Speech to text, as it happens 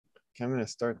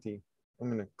Okay, I'm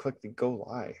going to click the go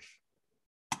live.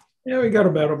 Yeah, we got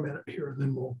about a minute here, and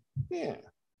then we'll get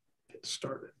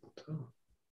started. So.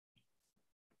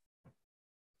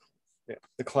 Yeah,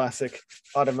 the classic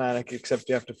automatic, except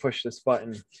you have to push this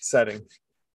button setting,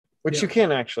 which you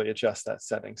can actually adjust that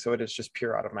setting. So it is just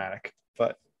pure automatic.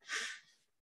 But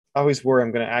I always worry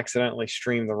I'm going to accidentally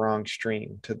stream the wrong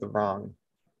stream to the wrong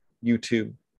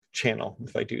YouTube channel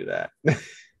if I do that.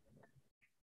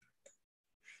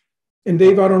 And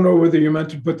Dave, I don't know whether you meant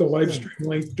to put the live stream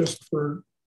link just for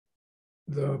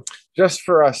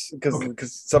us,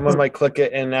 because someone might click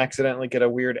it and accidentally get a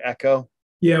weird echo.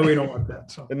 Yeah, we don't want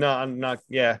that. So no, I'm not.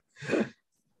 Yeah.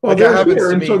 Well, they're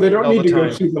here, and so they don't need to go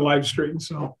see the live stream.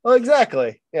 So. Well,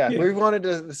 exactly. Yeah, we wanted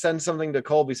to send something to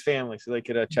Colby's family so they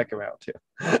could check him out too.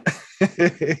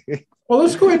 Well,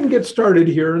 let's go ahead and get started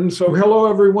here. And so, hello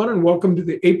everyone, and welcome to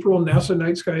the April NASA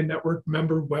Night Sky Network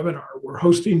member webinar. We're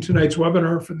hosting tonight's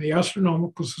webinar from the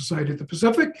Astronomical Society of the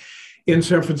Pacific in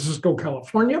San Francisco,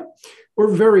 California.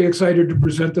 We're very excited to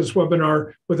present this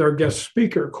webinar with our guest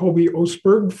speaker, Colby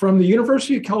Ostberg from the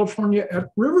University of California at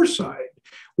Riverside.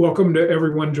 Welcome to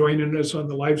everyone joining us on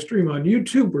the live stream on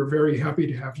YouTube. We're very happy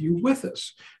to have you with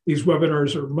us. These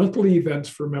webinars are monthly events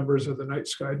for members of the Night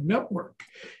Sky Network.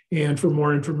 And for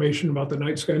more information about the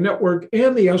Night Sky Network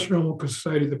and the Astronomical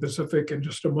Society of the Pacific, in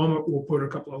just a moment, we'll put a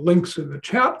couple of links in the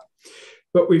chat.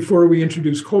 But before we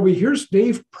introduce Colby, here's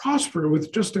Dave Prosper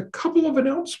with just a couple of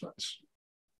announcements.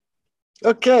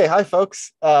 Okay, hi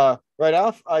folks. Right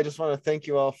off, I just want to thank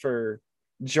you all for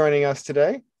joining us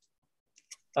today.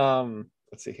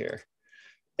 Let's see here.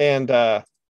 And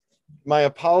my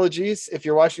apologies if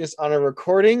you're watching this on a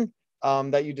recording,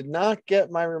 that you did not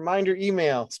get my reminder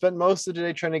email. Spent most of the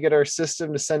day trying to get our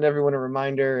system to send everyone a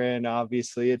reminder, and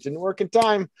obviously it didn't work in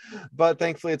time. But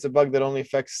thankfully, it's a bug that only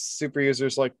affects super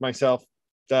users like myself.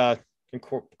 And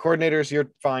coordinators, you're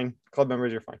fine. Club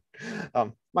members, you're fine.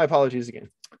 My apologies again.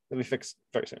 It'll be fixed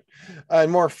very soon. And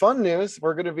more fun news,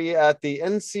 we're going to be at the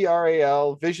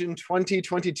NCRAL Vision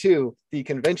 2022, the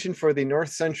convention for the North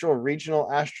Central Regional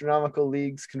Astronomical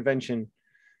Leagues Convention,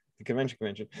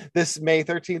 this May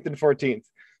 13th and 14th.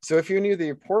 So if you're near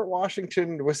the Port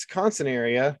Washington, Wisconsin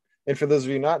area, and for those of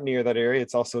you not near that area,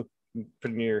 it's also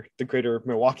pretty near the greater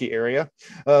Milwaukee area,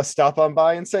 stop on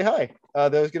by and say hi.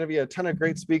 There's going to be a ton of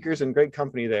great speakers and great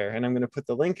company there. And I'm going to put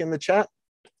the link in the chat.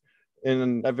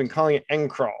 And I've been calling it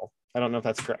NCRAL. I don't know if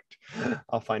that's correct.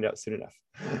 I'll find out soon enough.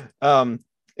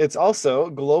 It's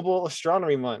also Global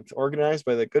Astronomy Month, organized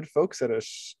by the good folks at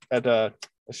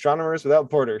Astronomers Without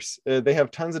Borders. They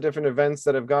have tons of different events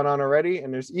that have gone on already,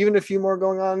 and there's even a few more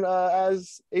going on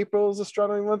as April's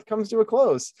Astronomy Month comes to a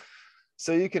close.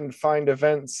 So you can find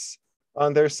events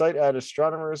on their site at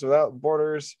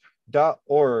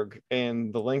astronomerswithoutborders.org,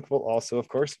 and the link will also, of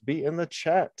course, be in the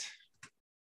chat.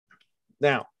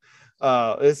 Now,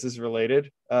 this is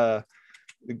related. The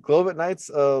Globe at Night's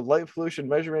light pollution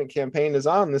measurement campaign is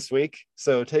on this week.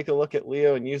 So take a look at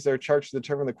Leo and use their charts to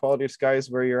determine the quality of skies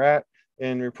where you're at,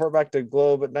 and report back to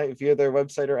Globe at Night via their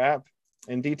website or app.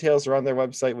 And details are on their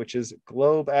website, which is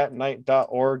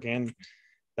globeatnight.org. And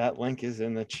that link is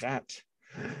in the chat.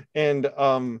 And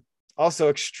also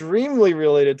extremely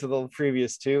related to the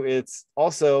previous two, it's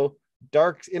also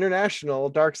International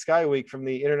Dark Sky Week from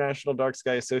the International Dark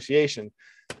Sky Association.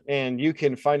 And you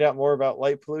can find out more about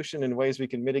light pollution and ways we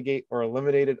can mitigate or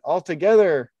eliminate it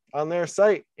altogether on their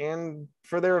site. And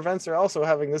for their events they're also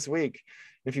having this week.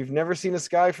 If you've never seen a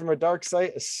sky from a dark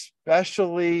site,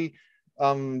 especially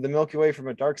the Milky Way from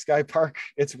a dark sky park,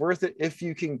 it's worth it if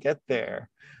you can get there.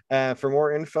 For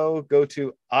more info, go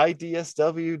to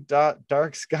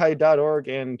idsw.darksky.org.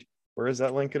 And where is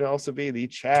that link going to also be? The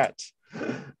chat.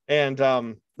 And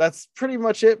that's pretty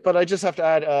much it. But I just have to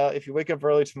add, if you wake up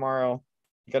early tomorrow,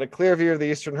 you got a clear view of the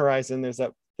eastern horizon. There's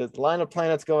that line of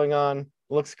planets going on. It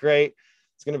looks great.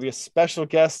 It's going to be a special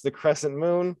guest, the crescent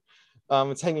moon.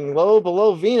 It's hanging low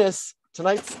below Venus,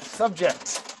 tonight's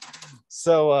subject.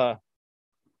 So,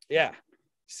 yeah.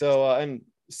 So, and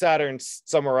Saturn's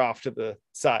somewhere off to the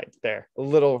side there, a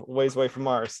little ways away from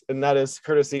Mars. And that is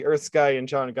courtesy Earth Sky and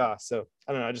John Goss. So,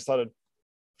 I don't know. I just thought of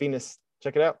Venus.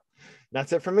 Check it out. And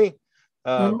that's it from me.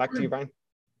 Back to you, Brian.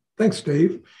 Thanks,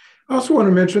 Dave. I also want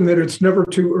to mention that it's never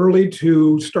too early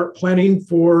to start planning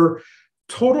for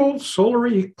total solar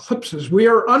eclipses. We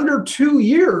are under 2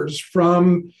 years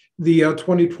from the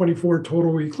 2024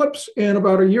 total eclipse and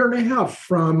about a year and a half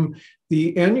from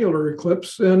the annular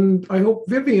eclipse. And I hope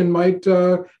Vivian might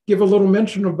give a little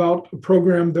mention about the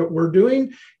program that we're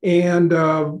doing. And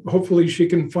hopefully she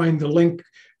can find the link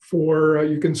for,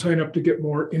 you can sign up to get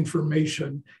more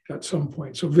information at some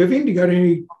point. So Vivian, do you got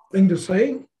anything to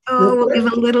say? real Oh, we'll quick?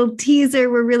 give a little teaser.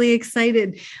 We're really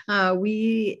excited.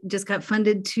 We just got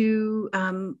funded to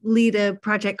lead a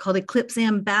project called Eclipse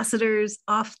Ambassadors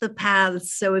Off the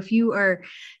Paths. So if you are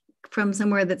from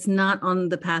somewhere that's not on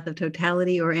the path of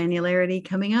totality or annularity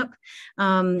coming up,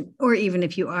 or even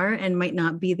if you are and might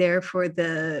not be there for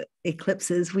the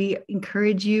eclipses, we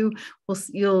encourage you.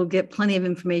 You'll get plenty of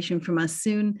information from us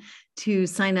soon to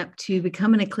sign up to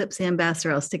become an eclipse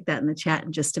ambassador. I'll stick that in the chat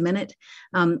in just a minute.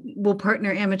 We'll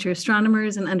partner amateur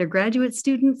astronomers and undergraduate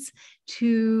students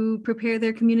to prepare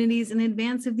their communities in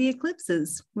advance of the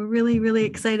eclipses. We're really, really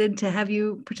excited to have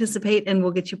you participate, and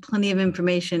we'll get you plenty of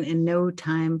information in no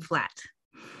time flat.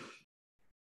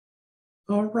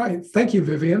 All right. Thank you,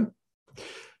 Vivian.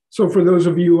 So for those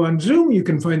of you on Zoom, you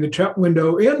can find the chat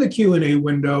window and the Q&A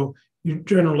window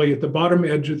generally at the bottom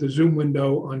edge of the Zoom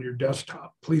window on your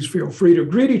desktop. Please feel free to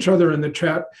greet each other in the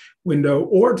chat window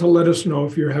or to let us know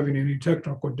if you're having any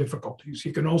technical difficulties.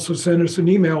 You can also send us an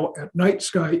email at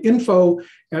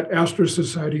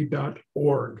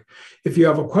nightskyinfo@astrosociety.org. If you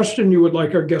have a question you would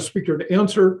like our guest speaker to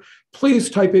answer, please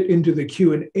type it into the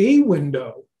Q&A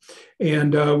window.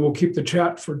 And we'll keep the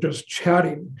chat for just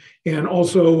chatting. And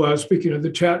also, speaking of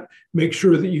the chat, make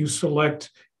sure that you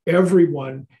select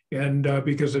everyone, and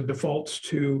because it defaults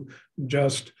to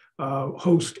just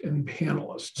host and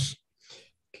panelists.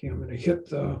 Okay, I'm going to hit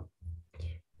the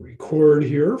record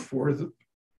here for the.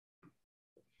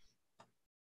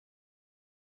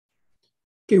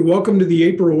 Okay, welcome to the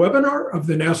April webinar of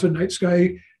the NASA Night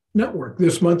Sky Network.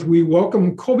 This month, we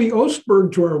welcome Colby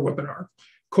Ostberg to our webinar.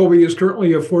 Colby is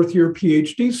currently a fourth-year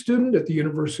PhD student at the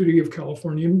University of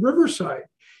California in Riverside.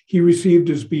 He received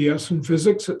his BS in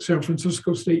physics at San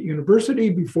Francisco State University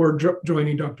before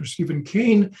joining Dr. Stephen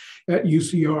Kane at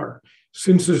UCR.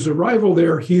 Since his arrival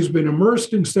there, he's been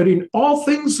immersed in studying all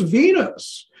things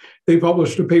Venus. They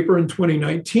published a paper in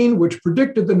 2019 which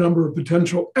predicted the number of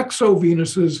potential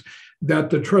exo-Venuses that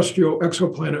the terrestrial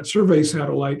exoplanet survey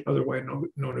satellite, otherwise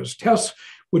known as TESS,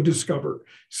 would discover.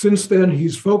 Since then,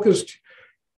 he's focused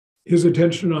his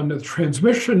attention on the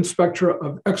transmission spectra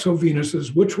of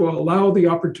exo-Venuses, which will allow the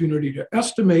opportunity to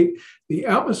estimate the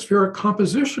atmospheric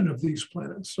composition of these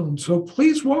planets. So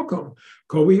please welcome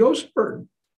Colby Ostberg.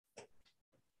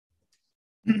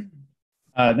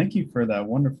 Thank you for that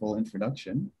wonderful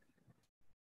introduction.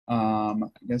 I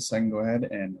guess I can go ahead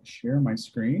and share my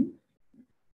screen.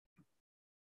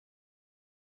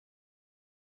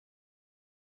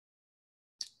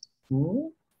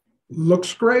 Cool.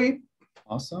 Looks great.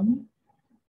 Awesome.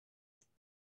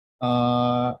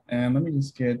 And let me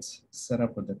just get set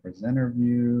up with the presenter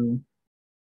view.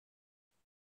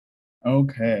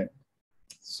 Okay.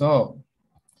 So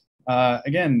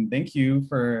again, thank you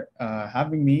for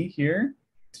having me here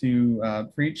to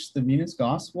preach the Venus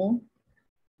Gospel.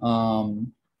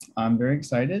 I'm very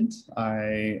excited.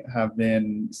 I have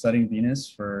been studying Venus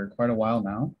for quite a while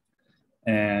now,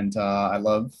 and I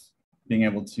love being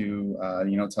able to,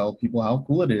 tell people how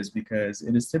cool it is, because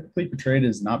it is typically portrayed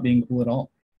as not being cool at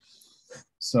all.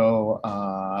 So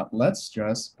let's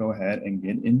just go ahead and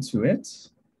get into it.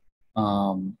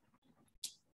 Of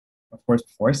course,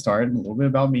 before I start, a little bit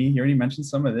about me. He already mentioned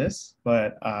some of this,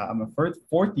 but I'm a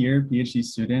fourth year PhD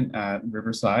student at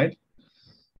Riverside.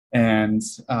 And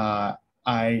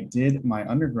I did my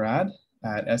undergrad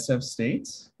at SF State,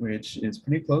 which is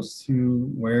pretty close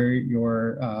to where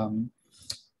your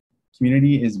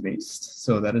community is based.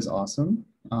 So that is awesome.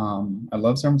 I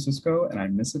love San Francisco and I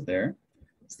miss it there.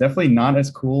 It's definitely not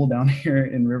as cool down here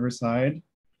in Riverside.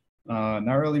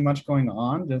 Not really much going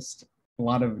on, just a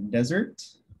lot of desert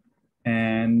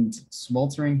and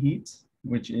sweltering heat,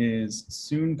 which is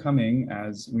soon coming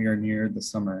as we are near the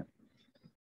summer.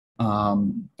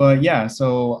 But yeah,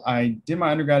 so I did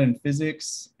my undergrad in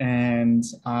physics and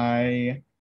I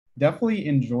definitely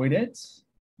enjoyed it,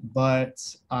 but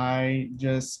I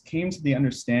just came to the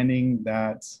understanding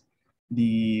that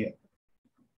the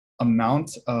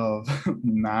amount of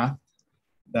math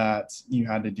that you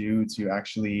had to do to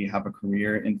actually have a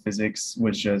career in physics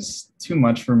was just too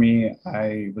much for me.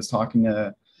 I was talking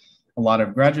to a lot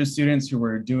of graduate students who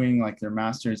were doing like their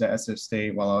masters at SF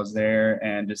State while I was there,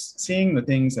 and just seeing the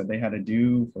things that they had to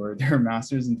do for their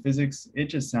masters in physics, it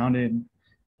just sounded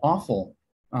awful.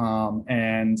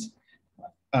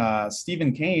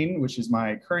 Stephen Kane, which is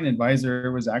my current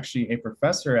advisor, was actually a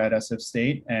professor at SF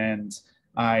State, and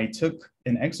I took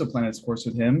an exoplanets course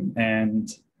with him, and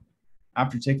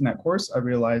after taking that course, I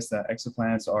realized that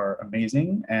exoplanets are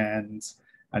amazing, and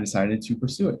I decided to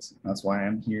pursue it. That's why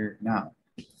I'm here now.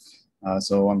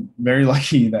 So I'm very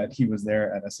lucky that he was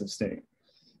there at SF State.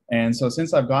 And so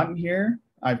since I've gotten here,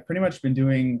 I've pretty much been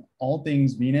doing all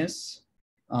things Venus.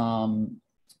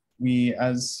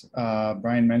 as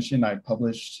Brian mentioned, I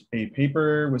published a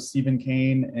paper with Stephen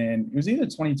Kane, and it was either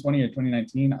 2020 or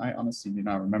 2019. I honestly do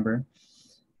not remember.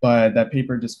 But that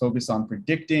paper just focused on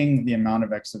predicting the amount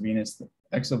of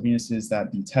exo-Venuses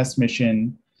that the TESS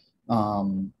mission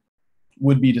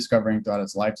would be discovering throughout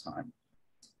its lifetime.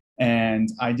 And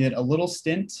I did a little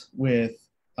stint with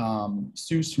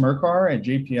Sue Smirkar at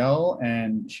JPL,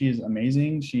 and she is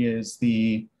amazing. She is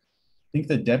I think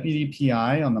the deputy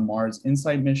PI on the Mars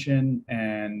InSight mission,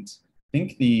 and I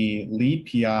think the lead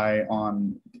PI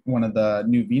on one of the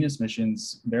new Venus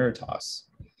missions, VERITAS.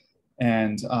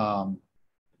 And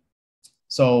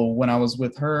so when I was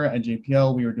with her at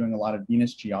JPL, we were doing a lot of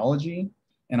Venus geology,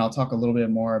 and I'll talk a little bit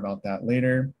more about that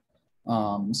later.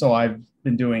 So I've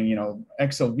been doing,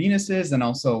 exo-Venuses and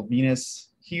also Venus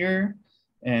here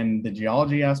and the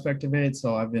geology aspect of it.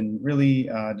 So I've been really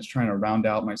just trying to round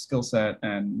out my skill set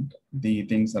and the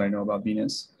things that I know about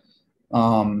Venus.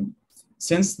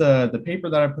 Since the paper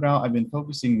that I put out, I've been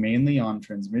focusing mainly on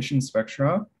transmission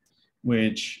spectra,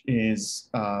 which is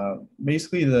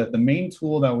basically the main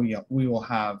tool that we will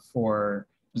have for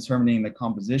determining the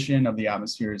composition of the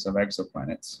atmospheres of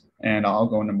exoplanets. And I'll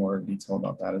go into more detail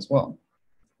about that as well.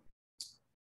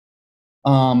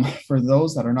 For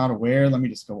those that are not aware, let me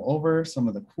just go over some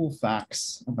of the cool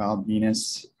facts about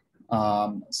Venus.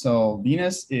 So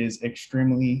Venus is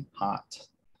extremely hot.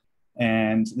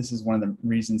 And this is one of the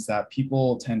reasons that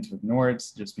people tend to ignore it,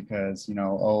 just because,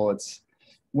 it's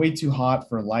way too hot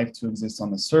for life to exist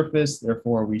on the surface,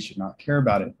 therefore we should not care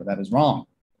about it. But that is wrong.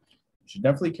 We should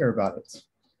definitely care about it.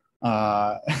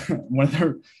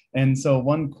 And so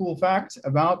one cool fact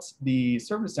about the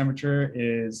surface temperature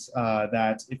is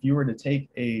that if you were to take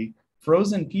a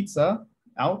frozen pizza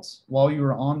out while you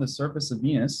were on the surface of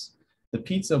Venus, the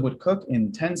pizza would cook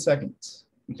in 10 seconds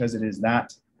because it is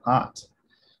that hot.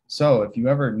 So if you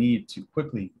ever need to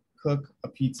quickly cook a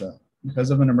pizza because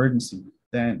of an emergency,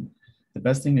 then the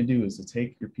best thing to do is to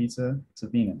take your pizza to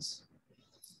Venus.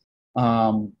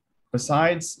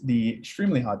 Besides the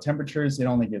extremely hot temperatures, it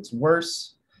only gets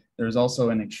worse. There's also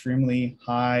an extremely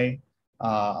high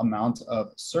amount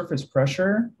of surface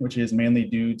pressure, which is mainly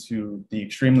due to the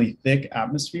extremely thick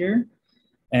atmosphere.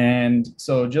 And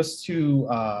so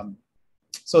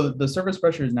so the surface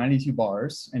pressure is 92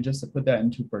 bars. And just to put that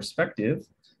into perspective,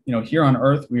 here on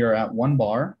Earth, we are at 1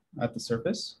 bar at the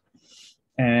surface.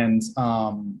 And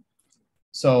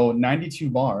so 92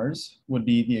 bars would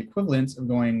be the equivalent of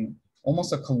going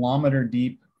almost a kilometer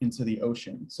deep into the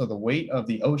ocean. So the weight of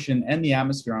the ocean and the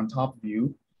atmosphere on top of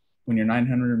you when you're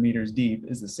 900 meters deep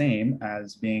is the same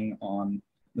as being on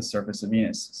the surface of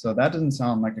Venus. So that doesn't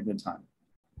sound like a good time.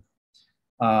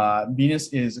 Venus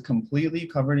is completely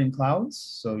covered in clouds.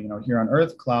 So, here on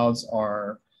Earth, clouds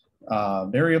are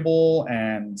variable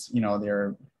and,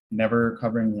 they're never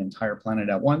covering the entire planet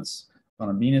at once. But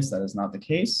on Venus, that is not the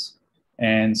case.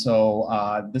 And so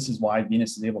this is why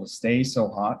Venus is able to stay so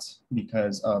hot,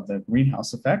 because of the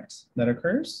greenhouse effect that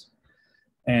occurs.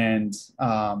 And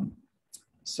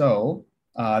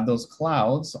those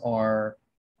clouds are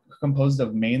composed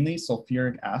of mainly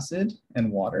sulfuric acid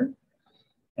and water.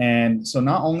 And so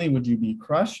not only would you be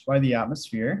crushed by the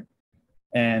atmosphere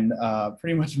and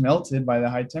pretty much melted by the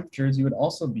high temperatures, you would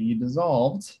also be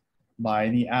dissolved by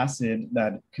the acid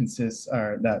that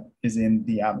is in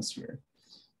the atmosphere.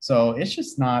 So it's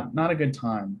just not a good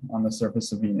time on the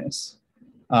surface of Venus.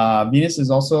 Venus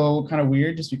is also kind of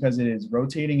weird just because it is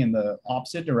rotating in the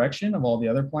opposite direction of all the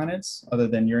other planets, other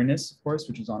than Uranus, of course,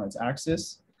 which is on its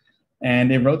axis.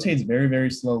 And it rotates very, very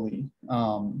slowly.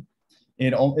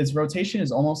 Its rotation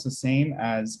is almost the same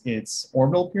as its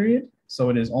orbital period. So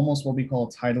it is almost what we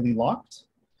call tidally locked.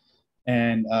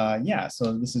 And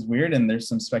so this is weird. And there's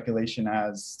some speculation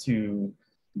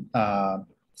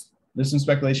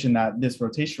that this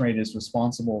rotation rate is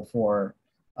responsible for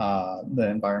the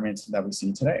environment that we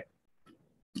see today.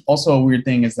 Also, a weird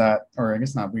thing is that, or I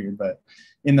guess not weird, but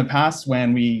in the past,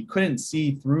 when we couldn't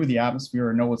see through the atmosphere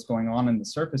or know what's going on in the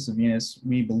surface of Venus,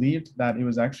 we believed that it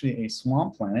was actually a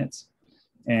swamp planet.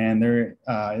 And there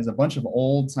is a bunch of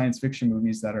old science fiction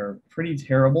movies that are pretty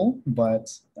terrible, but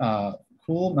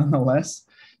cool nonetheless,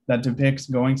 that depicts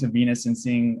going to Venus and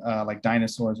seeing like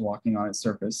dinosaurs walking on its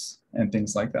surface and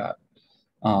things like that.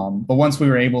 But once we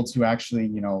were able to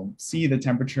actually, see the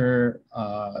temperature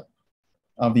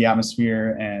of the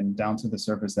atmosphere and down to the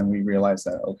surface, then we realized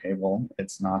that, okay, well,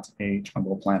 it's not a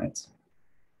jungle planet.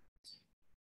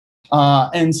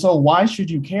 And so why should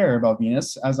you care about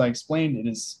Venus? As I explained, it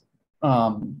is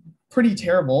pretty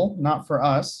terrible, not for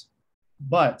us,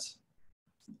 but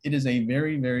it is a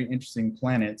very, very interesting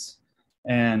planet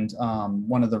And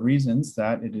one of the reasons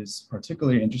that it is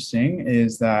particularly interesting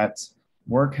is that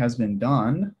work has been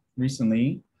done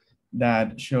recently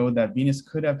that showed that Venus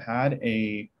could have had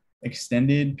a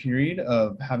extended period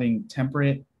of having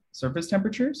temperate surface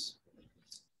temperatures.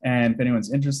 And if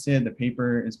anyone's interested, the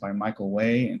paper is by Michael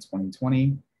Way in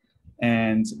 2020.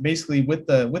 And basically with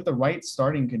the right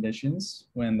starting conditions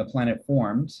when the planet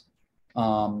formed,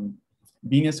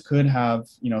 Venus could have,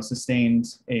 sustained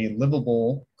a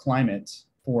livable climate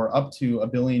for up to 1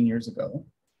 billion years ago.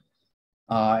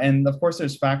 And of course,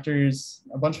 there's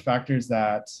a bunch of factors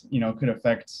that, could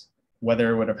affect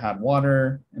whether it would have had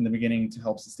water in the beginning to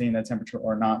help sustain that temperature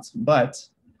or not. But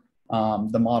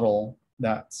the model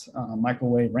that Michael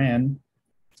Way ran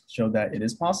showed that it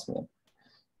is possible.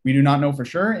 We do not know for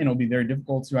sure, and it'll be very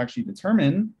difficult to actually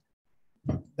determine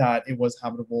that it was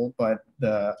habitable, but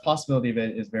the possibility of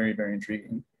it is very, very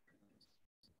intriguing.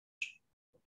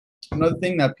 Another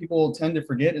thing that people tend to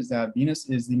forget is that Venus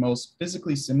is the most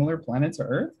physically similar planet to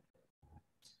Earth.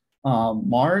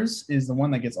 Mars is the one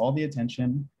that gets all the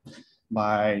attention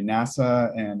by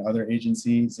NASA and other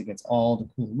agencies. It gets all the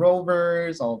cool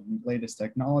rovers, all the latest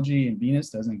technology, and Venus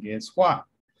doesn't get squat.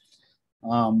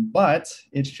 But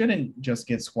it shouldn't just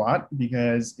get squat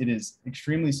because it is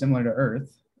extremely similar to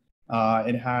Earth.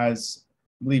 It has,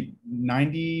 I believe,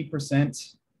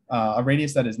 90%, a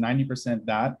radius that is 90%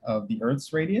 that of the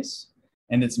Earth's radius,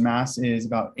 and its mass is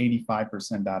about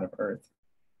 85% that of Earth,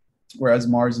 whereas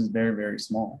Mars is very, very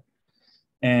small.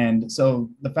 And so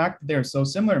the fact that they're so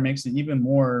similar makes it even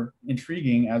more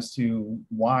intriguing as to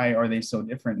why are they so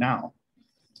different now.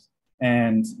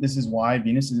 And this is why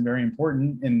Venus is very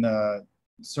important in the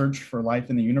search for life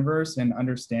in the universe, and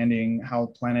understanding how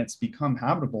planets become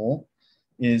habitable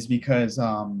is because,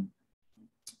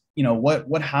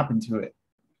 what happened to it?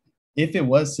 If it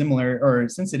was similar, or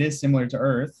since it is similar to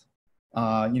Earth,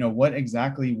 what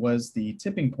exactly was the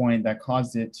tipping point that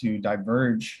caused it to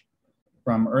diverge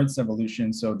from Earth's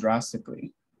evolution so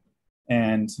drastically?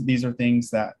 And these are things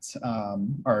that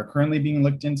are currently being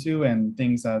looked into, and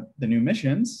things that the new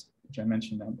missions, which I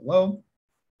mentioned down below,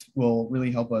 will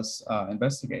really help us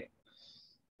investigate.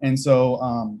 And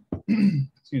so,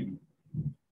 excuse me.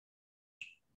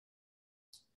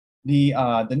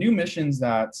 The new missions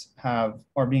that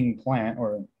are being planned,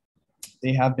 or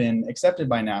they have been accepted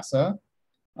by NASA,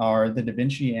 are the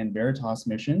DAVINCI and VERITAS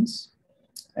missions.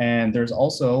 And there's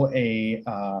also a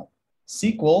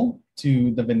sequel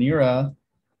to the Venera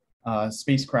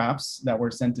spacecrafts that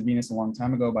were sent to Venus a long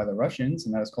time ago by the Russians,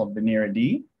 and that is called Venera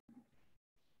D.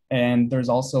 And there's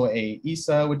also a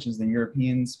ESA, which is the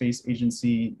European Space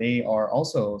Agency. They are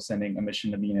also sending a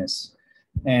mission to Venus.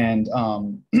 And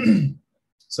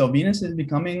so Venus is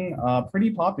becoming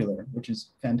pretty popular, which is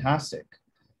fantastic.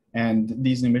 And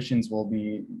these new missions will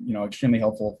be, extremely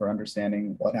helpful for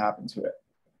understanding what happened to it.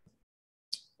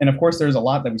 And of course, there's a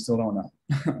lot that we still don't know.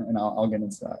 And I'll get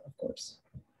into that, of course.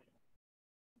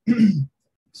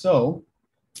 So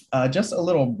just a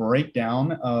little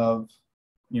breakdown of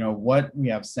what we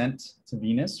have sent to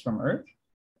Venus from Earth.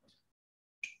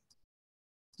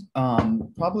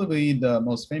 Probably the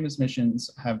most famous missions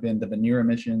have been the Venera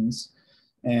missions,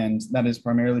 and that is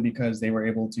primarily because they were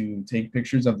able to take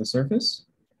pictures of the surface.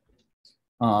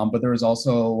 But there was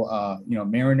also,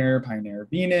 Mariner, Pioneer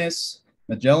Venus,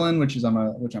 Magellan, which I'm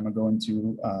gonna go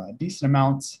into a decent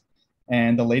amount,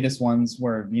 and the latest ones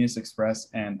were Venus Express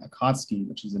and Akatsuki,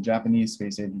 which is a Japanese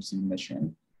space agency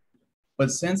mission.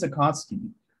 But since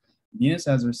Akatsuki, Venus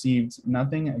has received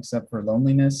nothing except for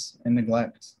loneliness and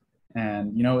neglect.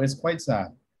 And, it's quite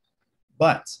sad.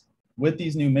 But with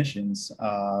these new missions,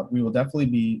 we will definitely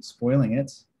be spoiling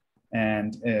it.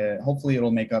 And hopefully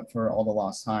it'll make up for all the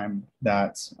lost time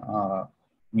that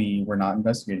we were not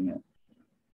investigating it.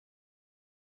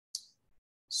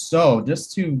 So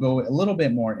just to go a little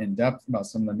bit more in depth about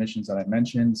some of the missions that I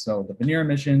mentioned. So the Venera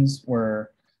missions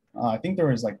were, I think there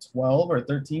was like 12 or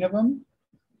 13 of them,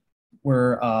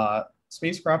 were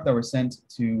spacecraft that were sent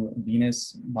to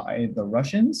Venus by the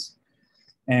Russians.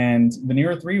 And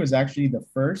Venera 3 was actually the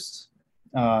first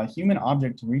human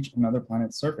object to reach another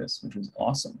planet's surface, which was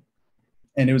awesome.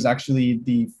 And it was actually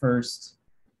the first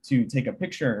to take a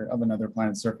picture of another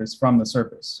planet's surface from the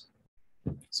surface.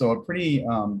 So a pretty,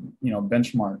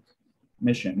 benchmark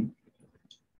mission.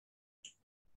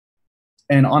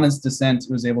 And on its descent,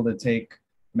 it was able to take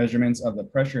measurements of the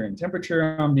pressure and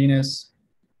temperature on Venus,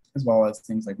 as well as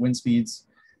things like wind speeds.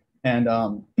 And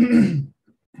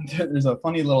there's a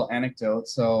funny little anecdote.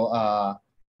 So I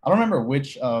don't remember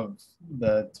which of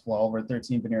the 12 or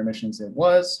 13 Venera missions it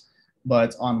was,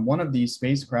 but on one of these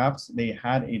spacecrafts, they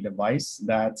had a device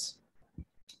that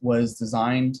was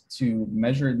designed to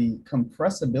measure the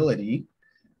compressibility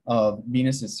of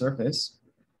Venus's surface.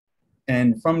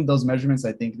 And from those measurements,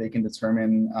 I think they can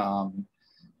determine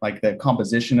like the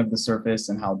composition of the surface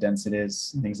and how dense it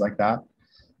is, and things like that.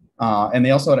 And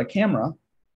they also had a camera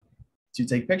to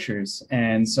take pictures.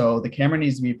 And so the camera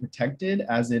needs to be protected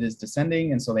as it is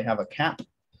descending. And so they have a cap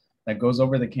that goes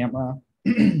over the camera.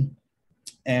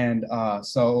 And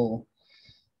so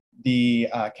the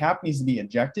cap needs to be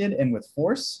ejected and with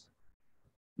force,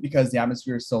 because the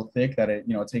atmosphere is so thick that it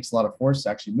takes a lot of force to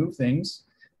actually move things.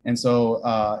 And so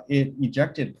it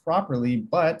ejected properly,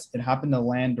 but it happened to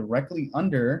land directly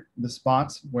under the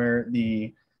spot where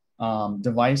the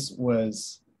device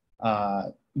was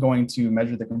going to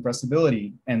measure the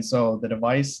compressibility. And so the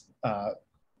device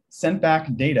sent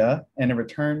back data and it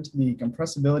returned the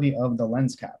compressibility of the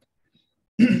lens cap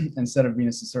instead of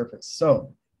Venus's surface.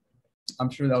 So I'm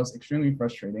sure that was extremely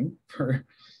frustrating for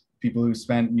people who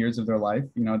spent years of their life,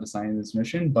 designing this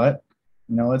mission, but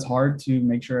it's hard to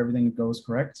make sure everything goes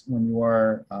correct when you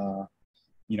are,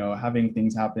 having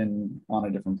things happen on a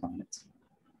different planet.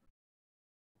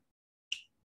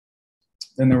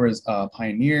 Then there was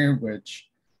Pioneer, which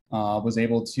was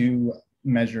able to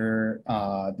measure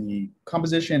the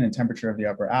composition and temperature of the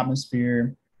upper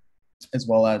atmosphere, as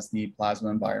well as the plasma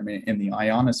environment in the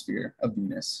ionosphere of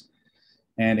Venus.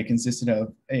 And it consisted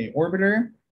of a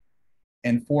orbiter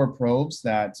and 4 probes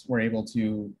that were able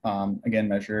to, again,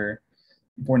 measure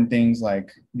important things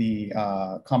like the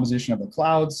composition of the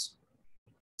clouds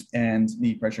and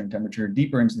the pressure and temperature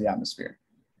deeper into the atmosphere.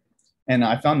 And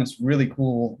I found this really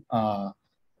cool. I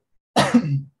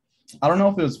don't know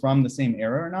if it was from the same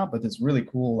era or not, but this really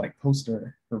cool like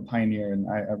poster for Pioneer, and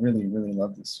I really, really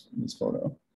love this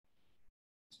photo.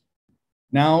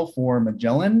 Now for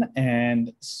Magellan,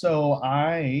 and so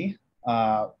I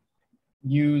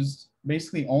used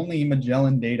basically only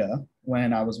Magellan data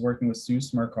when I was working with Sue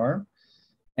Smerkar.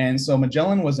 And so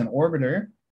Magellan was an orbiter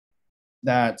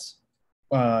that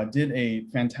did a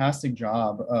fantastic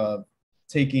job of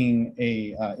taking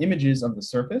images of the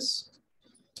surface,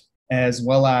 as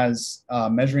well as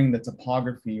measuring the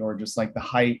topography, or just like the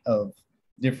height of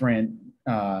different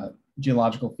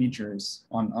geological features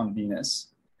on Venus.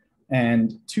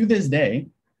 And to this day,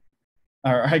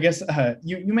 or I guess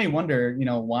you may wonder,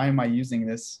 why am I using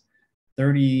this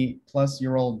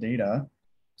 30-plus-year-old data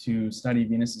to study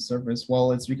Venus's surface?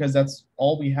 Well, it's because that's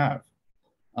all we have.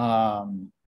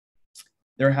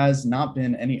 There has not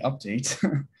been any update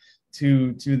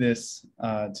to this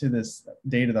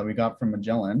data that we got from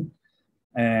Magellan.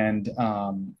 And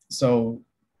so,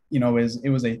 it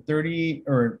was a 30,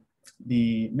 or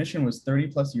the mission was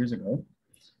 30+ years ago.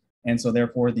 And so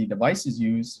therefore the devices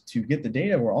used to get the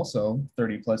data were also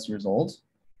 30+ years old.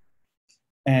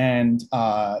 And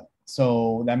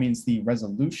so that means the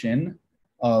resolution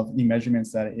of the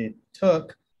measurements that it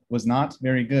took was not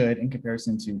very good in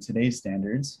comparison to today's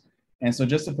standards. And so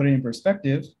just to put it in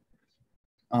perspective,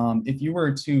 if you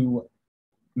were to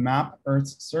map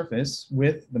Earth's surface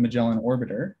with the Magellan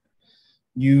orbiter,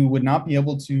 you would not be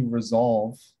able to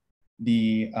resolve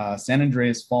the San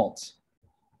Andreas fault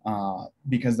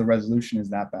because the resolution is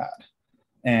that bad.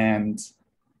 And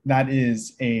that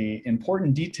is an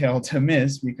important detail to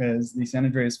miss, because the San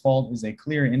Andreas fault is a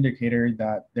clear indicator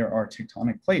that there are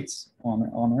tectonic plates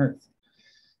on Earth.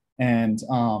 And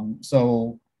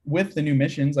so with the new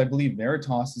missions, I believe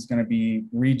VERITAS is going to be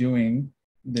redoing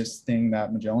this thing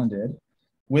that Magellan did.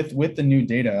 With the new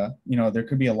data, there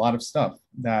could be a lot of stuff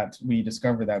that we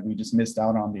discover that we just missed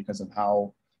out on because of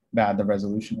how bad the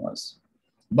resolution was.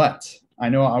 But I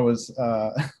know I was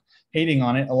hating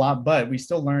on it a lot, but we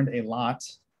still learned a lot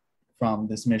from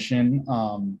this mission.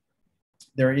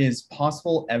 There is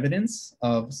possible evidence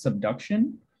of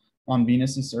subduction on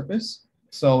Venus's surface.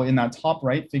 So in that top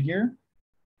right figure,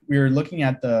 we're looking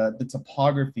at the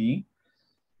topography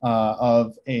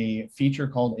of a feature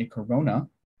called a corona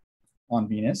on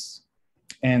Venus.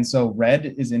 And so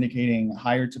red is indicating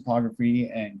higher topography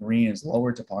and green is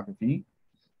lower topography.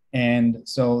 And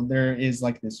so there is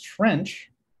like this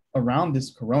trench around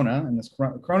this corona, and this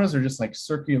coronas are just like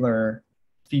circular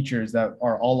features that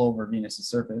are all over Venus's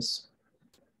surface.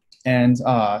 And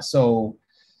so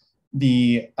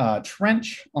the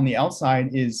trench on the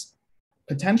outside is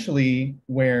potentially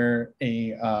where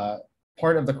a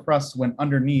part of the crust went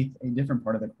underneath a different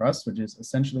part of the crust, which is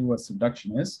essentially what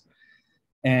subduction is.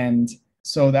 And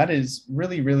so that is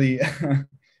really, really,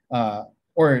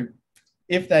 or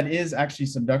if that is actually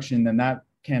subduction, then that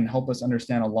can help us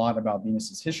understand a lot about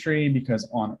Venus's history, because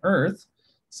on Earth,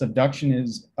 subduction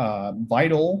is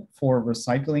vital for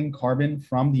recycling carbon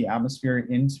from the atmosphere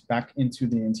back into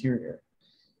the interior.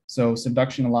 So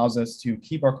subduction allows us to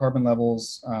keep our carbon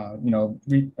levels,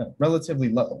 relatively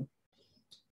low.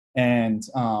 And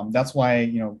that's why,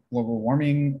 global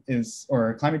warming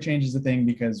or climate change is a thing,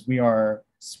 because we are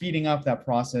speeding up that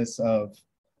process of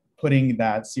putting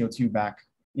that CO2 back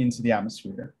into the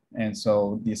atmosphere. And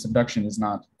so the subduction is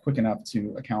not quick enough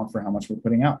to account for how much we're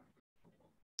putting out.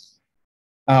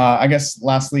 I guess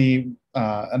lastly,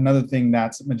 another thing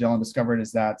that Magellan discovered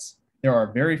is that there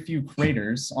are very few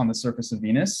craters on the surface of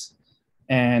Venus.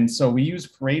 And so we use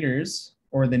craters,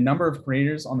 or the number of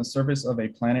craters on the surface of a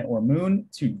planet or moon,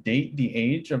 to date the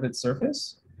age of its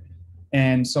surface.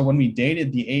 And so when we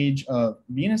dated the age of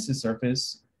Venus's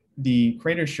surface, the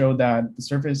craters showed that the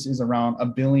surface is around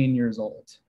 1 billion years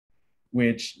old,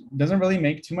 which doesn't really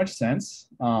make too much sense,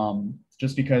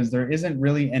 just because there isn't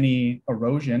really any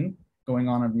erosion going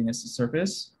on Venus's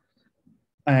surface.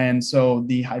 And so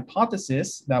the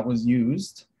hypothesis that was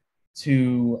used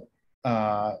to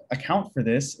account for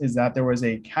this is that there was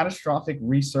a catastrophic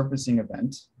resurfacing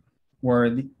event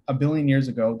where 1 billion years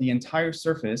ago, the entire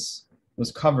surface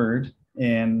was covered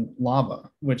in lava,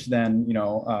 which then,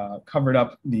 covered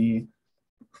up the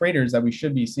craters that we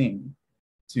should be seeing,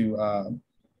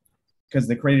 because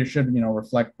the crater should,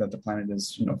 reflect that the planet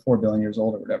is, 4 billion years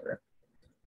old or whatever.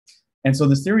 And so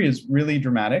this theory is really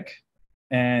dramatic,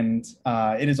 and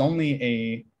it is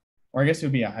only or I guess it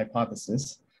would be a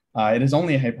hypothesis. It is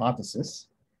only a hypothesis,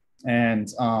 and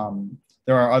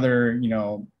there are other,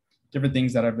 different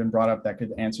things that have been brought up that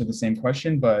could answer the same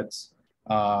question, but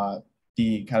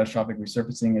the catastrophic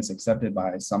resurfacing is accepted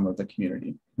by some of the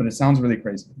community. But it sounds really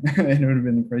crazy. It would have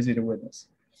been crazy to witness.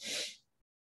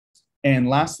 And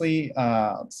lastly,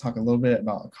 let's talk a little bit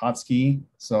about Akatsuki.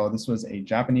 So this was a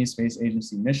Japanese space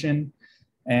agency mission.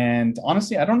 And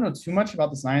honestly, I don't know too much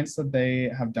about the science that they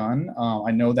have done.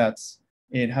 I know that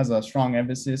it has a strong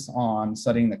emphasis on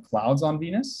studying the clouds on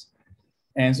Venus.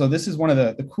 And so this is one of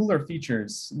the cooler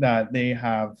features that they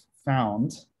have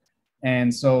found.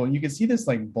 And so you can see this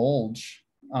like bulge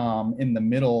in the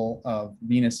middle of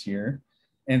Venus here.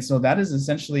 And so that is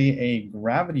essentially a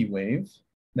gravity wave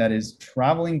that is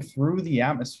traveling through the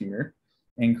atmosphere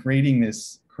and creating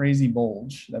this crazy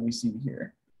bulge that we see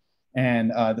here.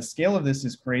 And the scale of this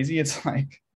is crazy. It's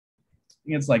like, I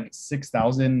think it's like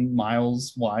 6,000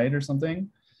 miles wide or something.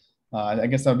 I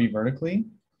guess that would be vertically.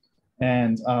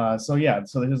 And so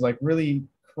there's like really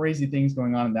crazy things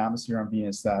going on in the atmosphere on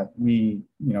Venus that we,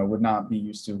 would not be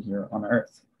used to here on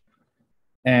Earth.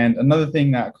 And another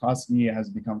thing that Akatsuki has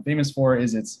become famous for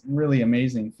is its really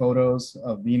amazing photos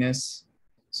of Venus.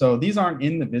 So these aren't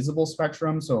in the visible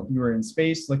spectrum. So if you were in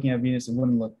space looking at Venus, it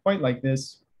wouldn't look quite like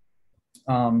this.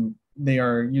 They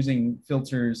are using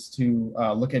filters to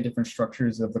look at different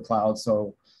structures of the cloud.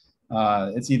 So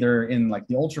it's either in like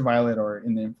the ultraviolet or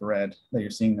in the infrared that you're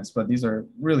seeing this, but these are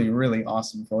really, really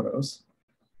awesome photos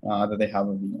that they have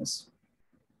of Venus.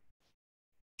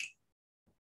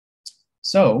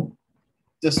 So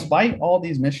despite all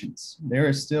these missions, there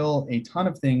is still a ton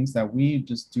of things that we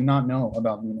just do not know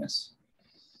about Venus.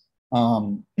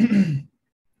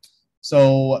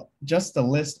 So just to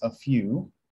list a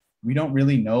few, we don't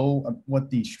really know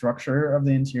what the structure of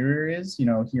the interior is,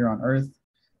 here on Earth.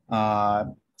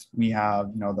 We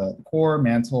have, the core,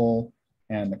 mantle,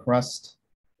 and the crust,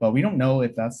 but we don't know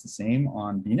if that's the same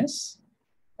on Venus,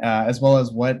 as well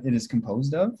as what it is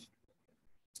composed of.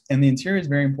 And the interior is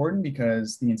very important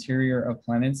because the interior of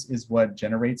planets is what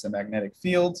generates a magnetic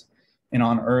field. And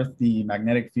on Earth, the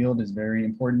magnetic field is very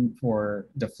important for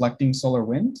deflecting solar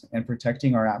wind and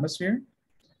protecting our atmosphere.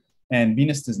 And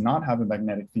Venus does not have a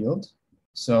magnetic field.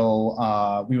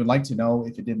 So we would like to know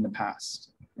if it did in the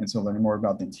past. And so learning more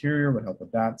about the interior would help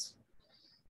with that.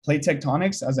 Plate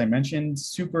tectonics, as I mentioned,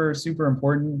 super, super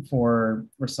important for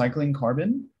recycling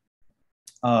carbon.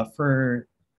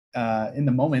 In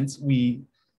the moment, we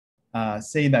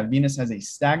say that Venus has a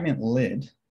stagnant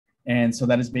lid. And so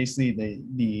that is basically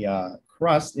the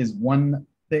crust is one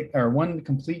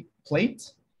complete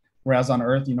plate, whereas on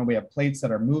Earth, we have plates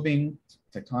that are moving,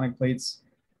 tectonic plates.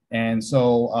 And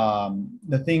so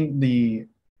the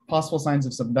possible signs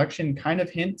of subduction kind of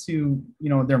hint to,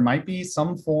 there might be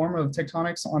some form of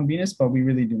tectonics on Venus, but we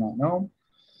really do not know.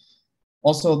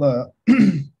 Also,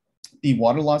 the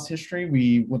water loss history,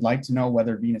 we would like to know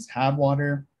whether Venus had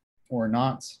water or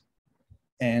not.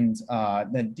 And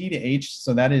then D to H,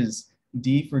 so that is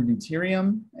D for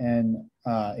deuterium and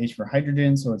H for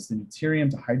hydrogen. So it's the deuterium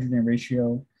to hydrogen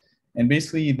ratio. And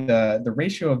basically the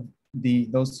ratio of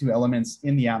those two elements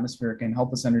in the atmosphere can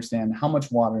help us understand how much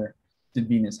water did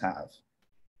Venus have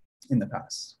in the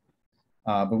past.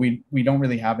 But we don't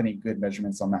really have any good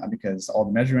measurements on that because all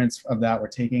the measurements of that were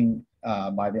taken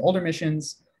by the older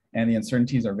missions. and the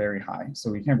uncertainties are very high.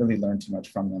 So we can't really learn too much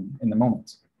from them in the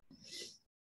moment.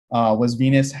 Was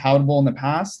Venus habitable in the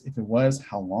past? If it was,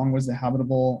 how long was it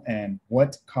habitable? And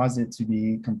what caused it to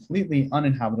be completely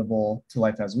uninhabitable to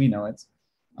life as we know it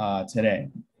today?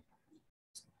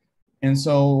 And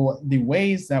so the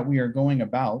ways that we are going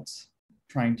about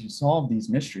trying to solve these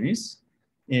mysteries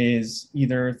is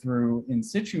either through in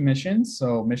situ missions,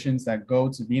 so missions that go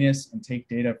to Venus and take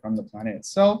data from the planet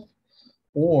itself,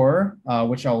 or,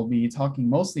 which I will be talking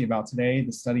mostly about today,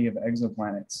 the study of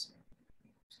exoplanets.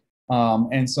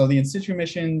 And so the in situ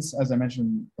missions, as I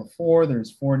mentioned before,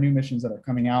 there's 4 new missions that are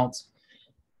coming out,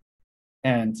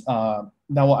 and that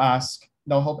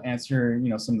will help answer,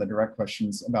 some of the direct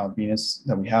questions about Venus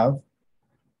that we have.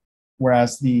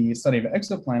 Whereas the study of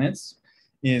exoplanets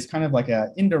is kind of like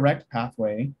an indirect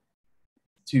pathway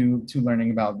to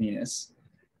learning about Venus.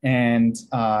 And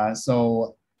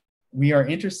so we are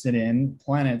interested in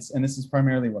planets, and this is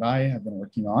primarily what I have been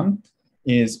working on,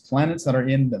 is planets that are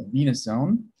in the Venus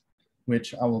zone,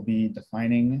 which I will be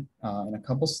defining in a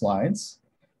couple slides.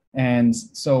 And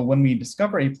so when we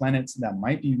discover a planet that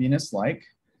might be Venus-like,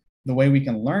 the way we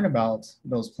can learn about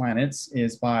those planets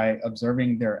is by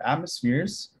observing their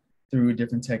atmospheres through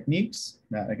different techniques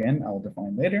that, again, I will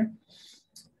define later.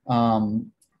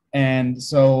 And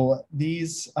so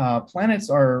these planets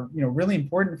are, really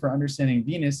important for understanding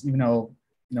Venus, even though,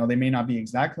 they may not be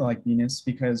exactly like Venus,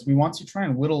 because we want to try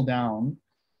and whittle down,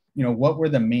 what were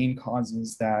the main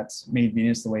causes that made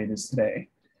Venus the way it is today.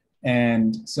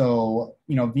 And so,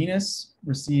 Venus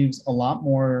receives a lot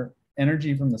more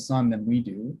energy from the sun than we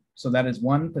do. So that is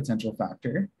one potential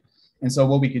factor. And so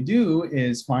what we could do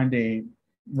is find a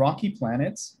rocky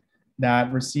planet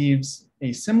that receives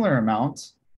a similar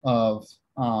amount of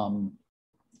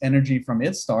energy from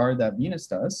its star that Venus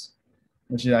does,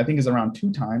 which I think is around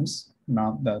 2 times the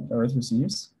amount that the Earth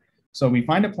receives. So we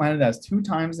find a planet that has 2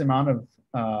 times the amount of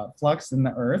flux than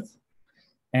the Earth.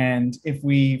 And if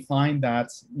we find that,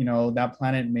 that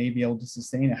planet may be able to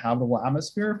sustain a habitable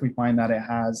atmosphere, if we find that it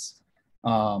has,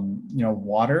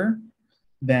 water,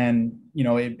 then,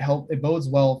 it bodes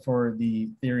well for the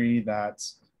theory that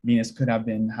Venus could have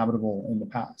been habitable in the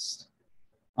past.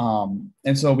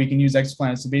 And so we can use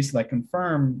exoplanets to basically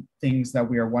confirm things that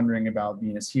we are wondering about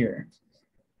Venus here.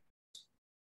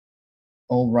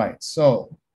 All right,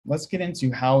 so let's get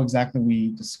into how exactly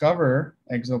we discover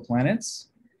exoplanets.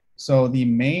 So the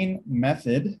main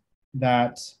method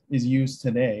that is used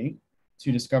today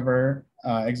to discover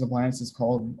exoplanets is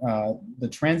called the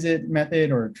transit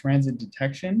method or transit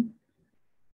detection.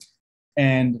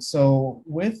 And so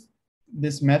with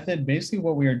this method, basically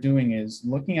what we are doing is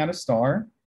looking at a star,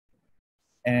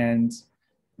 and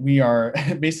we are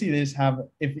basically they just have,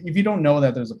 if you don't know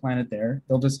that there's a planet there,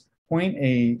 they'll just point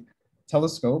a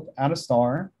telescope at a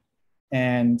star,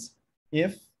 and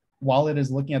if while it is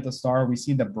looking at the star, we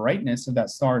see the brightness of that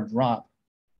star drop,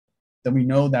 then we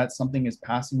know that something is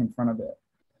passing in front of it.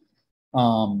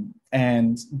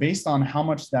 And based on how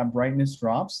much that brightness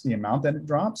drops, the amount that it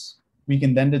drops, we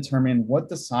can then determine what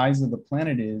the size of the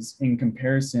planet is in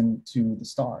comparison to the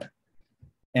star.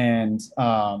 And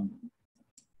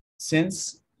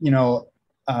since,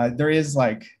 there is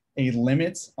like a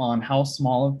limit on how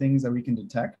small of things that we can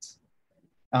detect,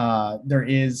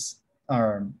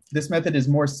 this method is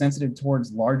more sensitive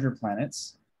towards larger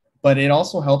planets, but it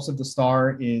also helps if the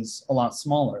star is a lot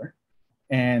smaller.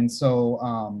 And so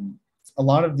a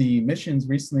lot of the missions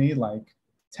recently, like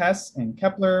TESS and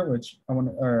Kepler, which I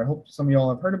hope some of y'all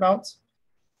have heard about,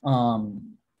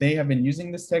 they have been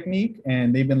using this technique,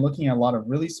 and they've been looking at a lot of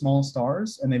really small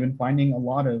stars, and they've been finding a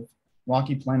lot of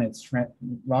rocky planets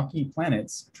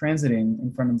transiting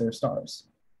in front of their stars.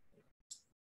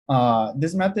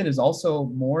 This method is also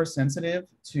more sensitive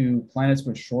to planets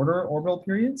with shorter orbital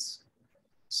periods.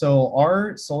 So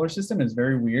our solar system is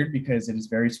very weird because it is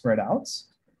very spread out.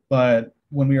 But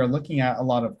when we are looking at a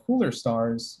lot of cooler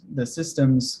stars, the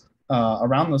systems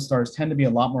around those stars tend to be a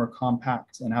lot more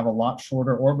compact and have a lot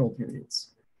shorter orbital periods.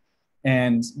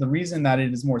 And the reason that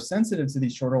it is more sensitive to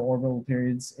these shorter orbital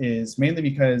periods is mainly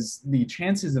because the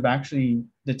chances of actually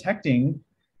detecting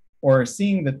or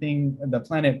seeing the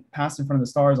planet pass in front of the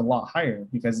star is a lot higher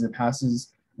because it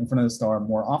passes in front of the star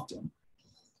more often.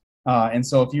 And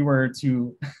so if you were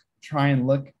to try and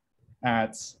look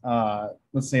at,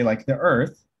 let's say like the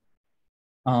Earth,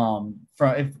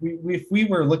 if we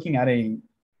were looking at a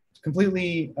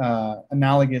completely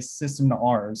analogous system to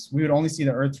ours, we would only see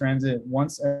the Earth transit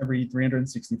once every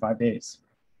 365 days.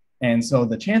 And so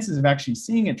the chances of actually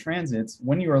seeing it transit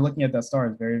when you are looking at that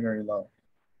star is very, very low.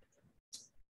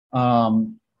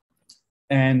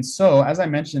 And so, as I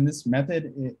mentioned, this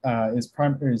method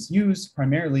is used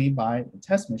primarily by the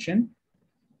TESS mission.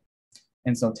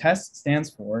 And so TESS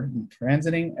stands for the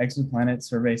Transiting Exoplanet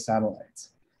Survey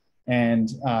Satellites. And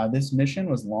this mission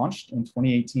was launched in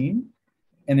 2018.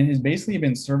 And it has basically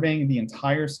been surveying the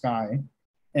entire sky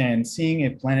and seeing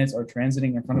if planets are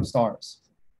transiting in front of stars.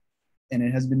 And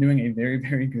it has been doing a very,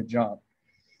 very good job.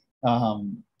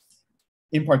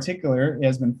 In particular, it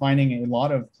has been finding a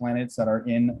lot of planets that are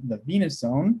in the Venus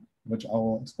zone, which I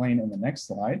will explain in the next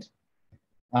slide.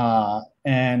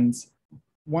 And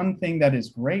one thing that is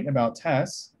great about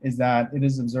TESS is that it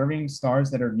is observing stars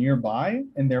that are nearby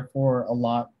and therefore a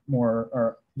lot more,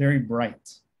 or very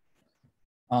bright.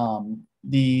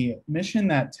 The mission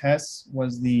that TESS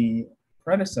was the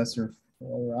predecessor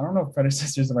for, I don't know if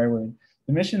predecessor is the right word.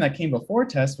 The mission that came before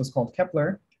TESS was called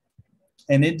Kepler.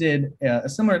 And it did a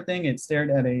similar thing. It stared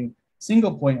at a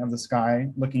single point of the sky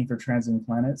looking for transiting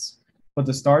planets, but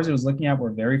the stars it was looking at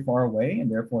were very far away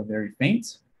and therefore very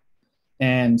faint.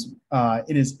 And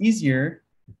it is easier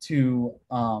to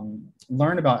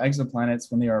learn about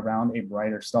exoplanets when they are around a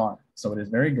brighter star. So it is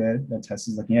very good that TESS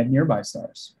is looking at nearby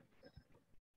stars.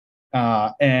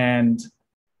 And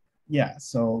yeah,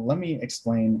 so let me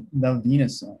explain the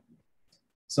Venus zone.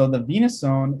 So the Venus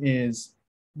zone is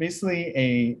basically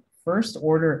a first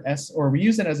order or we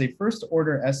use it as a first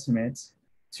order estimate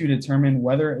to determine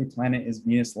whether a planet is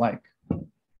Venus-like.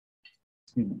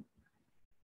 Excuse me.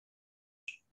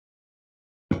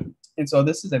 And so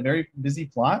this is a very busy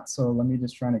plot, so let me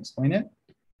just try and explain it.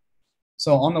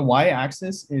 So on the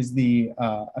y-axis is the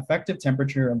effective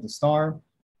temperature of the star.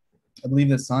 I believe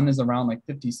the sun is around like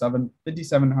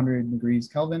 5,700 degrees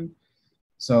Kelvin.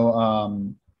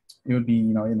 So it would be,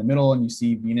 you know, in the middle, and you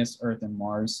see Venus, Earth, and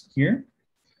Mars here.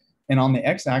 And on the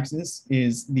x-axis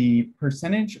is the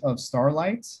percentage of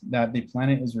starlight that the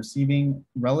planet is receiving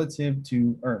relative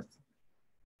to Earth.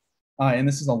 And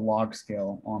this is a log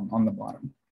scale on the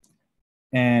bottom.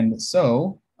 And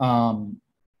so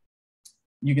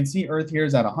you can see Earth here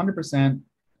is at 100%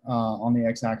 on the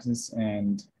x-axis,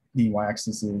 and the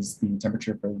y-axis is the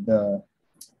temperature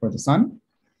for the sun.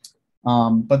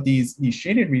 But these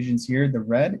shaded regions here, the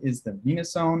red is the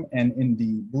Venus zone, and in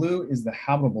the blue is the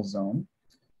habitable zone.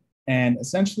 And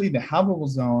essentially the habitable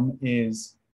zone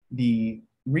is the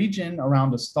region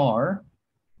around a star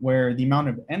where the amount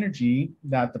of energy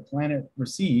that the planet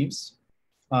receives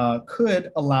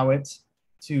could allow it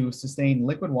to sustain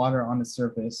liquid water on its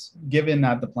surface, given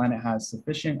that the planet has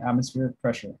sufficient atmospheric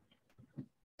pressure.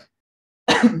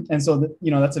 And so,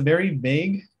 you know, that's a very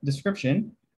vague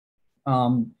description,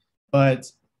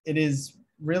 but it is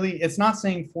really, it's not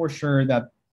saying for sure that,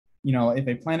 you know, if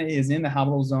a planet is in the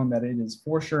habitable zone, that it is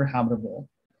for sure habitable.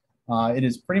 It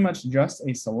is pretty much just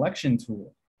a selection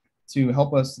tool to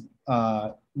help us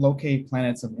locate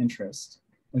planets of interest.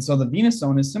 And so the Venus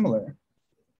zone is similar.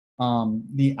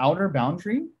 The outer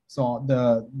boundary, so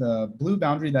the blue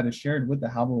boundary that is shared with the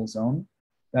habitable zone,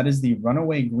 that is the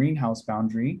runaway greenhouse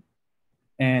boundary.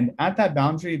 And at that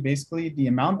boundary, basically the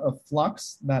amount of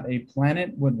flux that a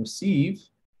planet would receive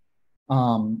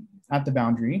at the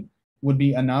boundary would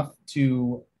be enough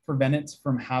to prevent it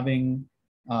from having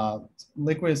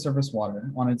liquid surface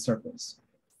water on its surface.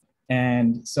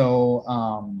 And so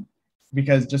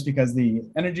because the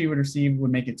energy it would receive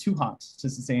would make it too hot to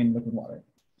sustain liquid water.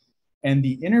 And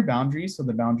the inner boundary, so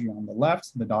the boundary on the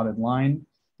left, the dotted line,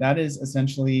 that is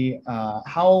essentially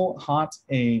how hot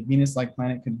a Venus-like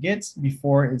planet could get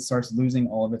before it starts losing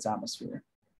all of its atmosphere.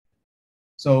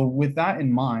 So with that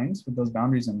in mind, with those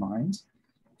boundaries in mind,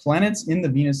 planets in the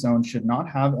Venus zone should not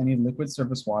have any liquid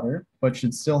surface water, but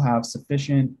should still have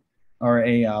sufficient or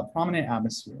a prominent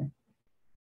atmosphere.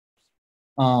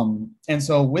 And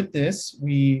so with this,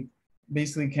 we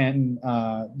basically can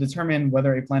determine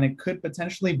whether a planet could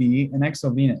potentially be an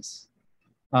exovenus.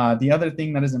 The other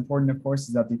thing that is important, of course,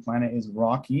 is that the planet is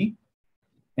rocky.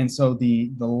 And so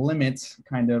the limit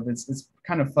kind of, it's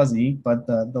kind of fuzzy, but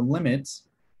the limit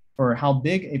for how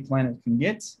big a planet can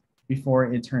get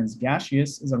before it turns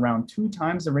gaseous is around 2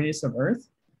 times the radius of Earth.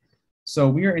 So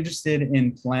we are interested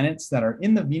in planets that are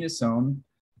in the Venus zone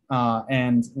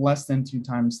and less than 2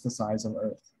 times the size of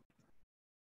Earth.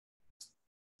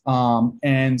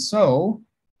 And so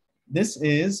this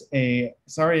is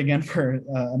sorry again for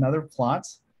another plot,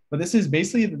 but this is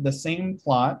basically the same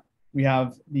plot. We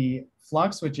have the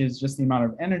flux, which is just the amount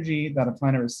of energy that a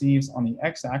planet receives on the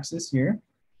x-axis here.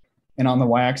 And on the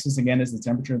y-axis, again, is the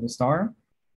temperature of the star.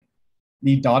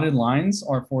 The dotted lines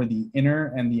are for the inner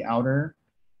and the outer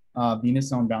Venus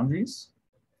zone boundaries.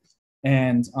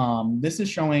 And this is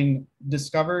showing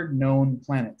discovered known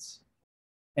planets.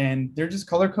 and they're just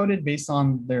color coded based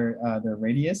on their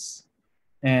radius.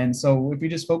 And so if we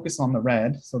just focus on the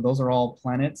red, so those are all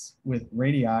planets with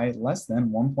radii less than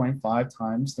 1.5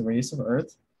 times the radius of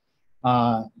Earth.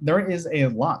 There is a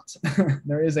lot.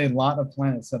 There is a lot of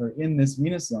planets that are in this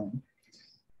Venus zone.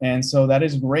 And so that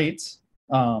is great.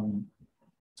 You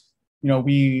know,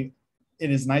 it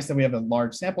is nice that we have a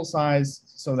large sample size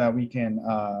so that we can,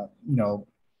 you know,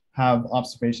 have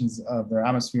observations of their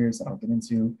atmospheres that I'll get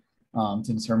into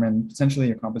to determine potentially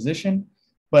a composition.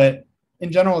 But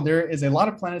in general, there is a lot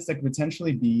of planets that could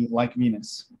potentially be like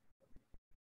Venus.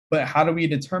 But how do we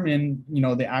determine, you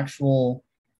know, the actual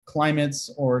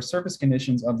climates or surface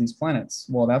conditions of these planets?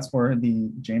 Well, that's where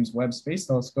the James Webb Space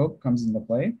Telescope comes into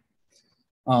play.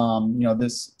 You know,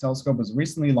 this telescope was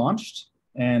recently launched,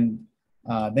 and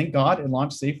thank God it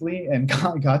launched safely and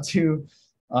got to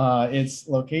its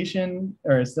location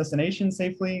or its destination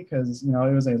safely, because, you know,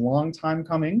 it was a long time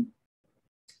coming.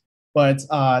 But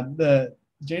the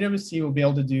JWST will be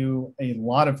able to do a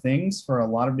lot of things for a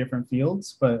lot of different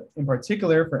fields, but in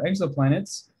particular for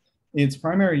exoplanets, its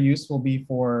primary use will be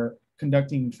for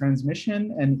conducting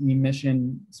transmission and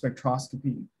emission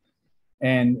spectroscopy.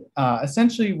 And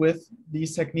essentially with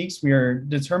these techniques, we are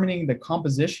determining the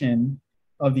composition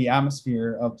of the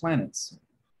atmosphere of planets.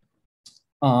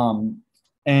 And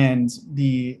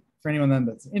for anyone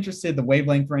that's interested, the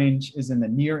wavelength range is in the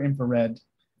near infrared,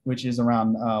 which is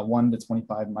around 1 to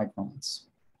 25 microns.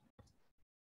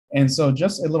 And so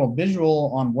just a little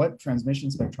visual on what transmission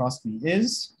spectroscopy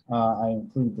is. I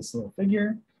included this little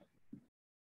figure.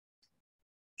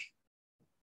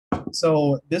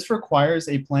 So this requires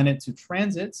a planet to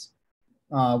transit,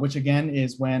 which again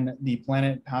is when the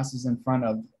planet passes in front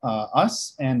of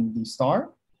us and the star.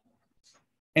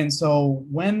 And so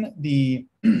when the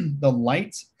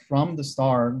light from the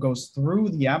star goes through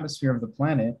the atmosphere of the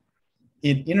planet,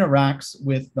 it interacts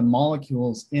with the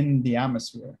molecules in the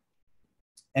atmosphere.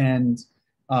 And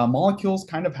molecules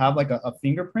kind of have like a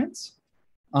fingerprint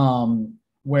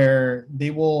where they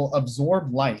will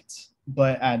absorb light,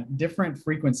 but at different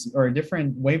frequency or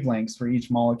different wavelengths for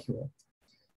each molecule.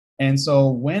 And so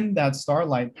when that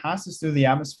starlight passes through the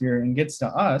atmosphere and gets to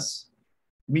us,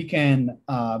 we can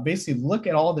basically look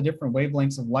at all the different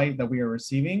wavelengths of light that we are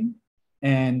receiving.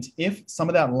 And if some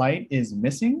of that light is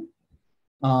missing,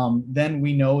 then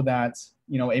we know that,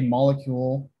 you know, a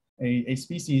molecule, a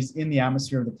species in the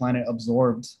atmosphere of the planet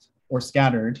absorbed or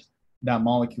scattered that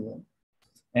molecule.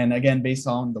 And again, based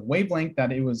on the wavelength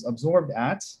that it was absorbed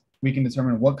at, we can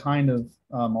determine what kind of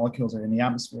molecules are in the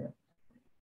atmosphere.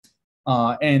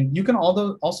 And you can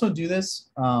also do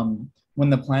this when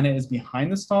the planet is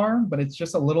behind the star, but it's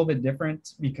just a little bit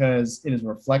different because it is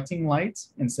reflecting light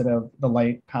instead of the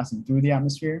light passing through the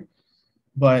atmosphere.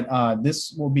 But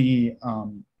this will be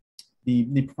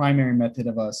the primary method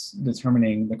of us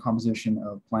determining the composition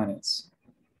of planets.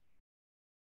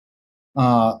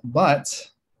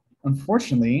 But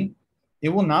unfortunately, it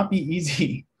will not be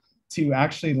easy to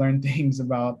actually learn things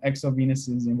about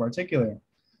exo-Venuses in particular.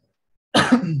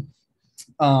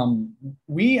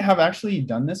 We have actually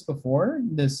done this before,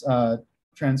 this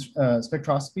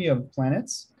spectroscopy of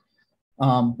planets,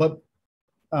 but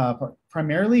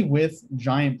primarily with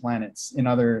giant planets in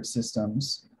other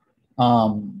systems.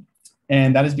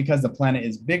 And that is because the planet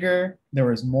is bigger,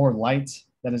 there is more light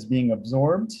that is being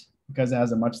absorbed because it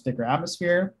has a much thicker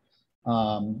atmosphere.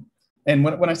 And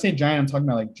when I say giant, I'm talking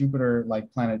about like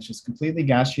Jupiter-like planets, just completely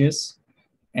gaseous.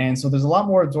 And so there's a lot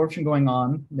more absorption going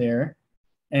on there.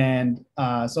 And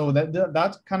so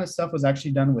that kind of stuff was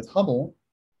actually done with Hubble,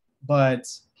 but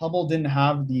Hubble didn't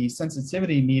have the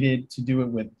sensitivity needed to do it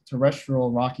with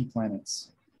terrestrial rocky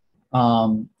planets.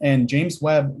 And James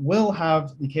Webb will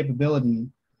have the capability,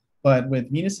 but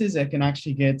with Venuses, it can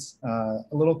actually get a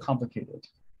little complicated.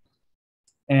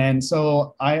 And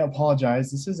so I apologize,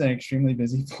 this is an extremely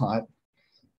busy plot,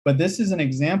 but this is an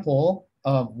example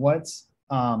of what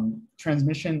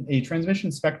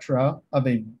transmission spectra of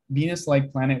a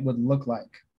Venus-like planet would look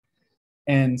like.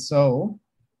 And so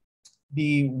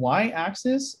the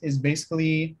y-axis is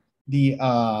basically the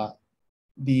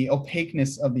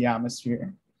opaqueness of the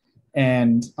atmosphere.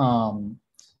 And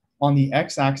on the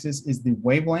x-axis is the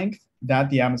wavelength that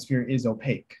the atmosphere is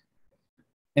opaque.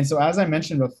 And so as I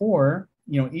mentioned before,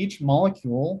 you know, each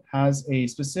molecule has a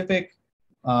specific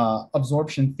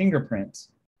absorption fingerprint.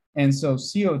 And so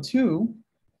CO2,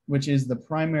 which is the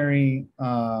primary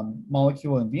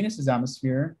molecule in Venus's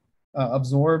atmosphere,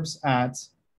 absorbs at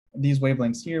these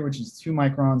wavelengths here, which is 2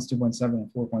 microns, 2.7, and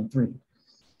 4.3.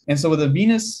 And so with a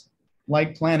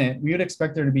Venus-like planet, we would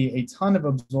expect there to be a ton of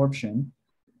absorption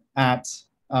at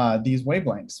these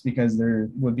wavelengths because there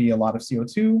would be a lot of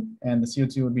CO2 and the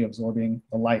CO2 would be absorbing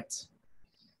the light.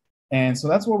 And so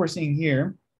that's what we're seeing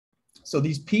here. So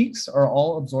these peaks are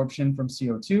all absorption from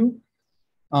CO2.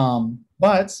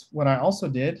 But what I also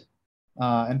did,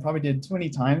 and probably did too many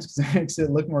times because it makes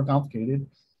it look more complicated,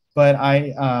 but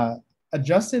I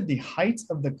adjusted the height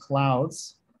of the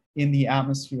clouds in the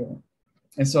atmosphere.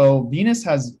 And so Venus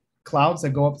has clouds that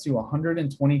go up to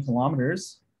 120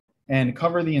 kilometers and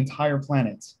cover the entire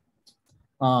planet.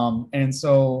 And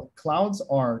so clouds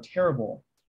are terrible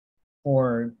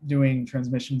for doing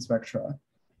transmission spectra.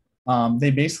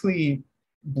 They basically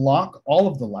block all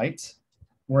of the light,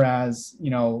 whereas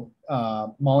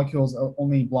molecules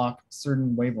only block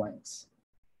certain wavelengths.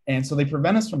 And so they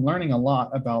prevent us from learning a lot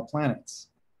about planets.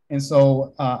 And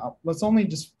so let's only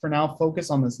just for now focus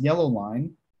on this yellow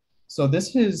line. So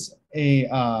this is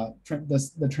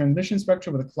the transmission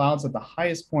spectra with the clouds at the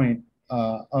highest point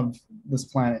of this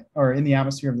planet, or in the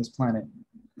atmosphere of this planet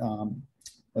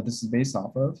that this is based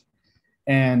off of.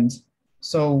 And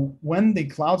so when the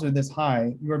clouds are this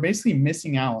high, you are basically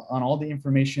missing out on all the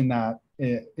information that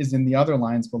is in the other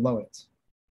lines below it.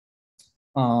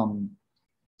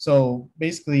 So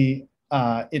basically,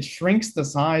 it shrinks the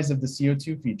size of the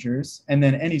CO2 features, and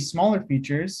then any smaller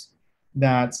features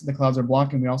that the clouds are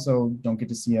blocking, we also don't get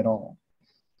to see at all.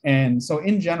 And so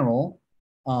in general,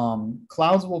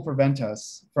 clouds will prevent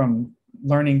us from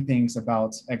learning things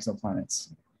about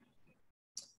exoplanets.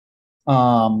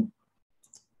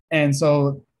 And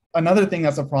so another thing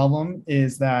that's a problem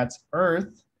is that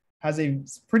Earth has a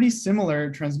pretty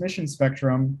similar transmission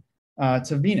spectrum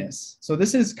to Venus. So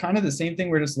this is kind of the same thing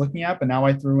we're just looking at, but now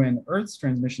I threw in Earth's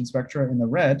transmission spectra in the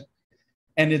red.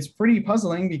 And it's pretty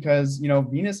puzzling because,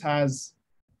 Venus has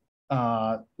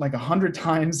like 100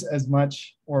 times as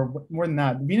much, or more than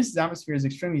that. Venus's atmosphere is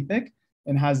extremely thick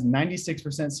and has 96%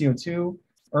 CO2.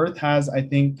 Earth has, I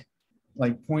think,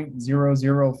 like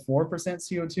 0.004%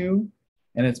 CO2,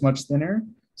 and it's much thinner.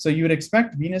 So you would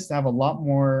expect Venus to have a lot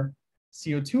more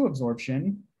CO2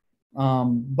 absorption.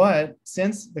 But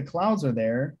since the clouds are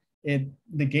there, it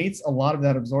negates a lot of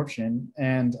that absorption,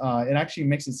 and it actually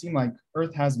makes it seem like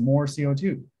Earth has more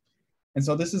CO2. And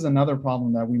so this is another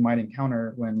problem that we might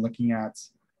encounter when looking at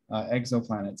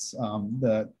exoplanets.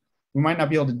 We might not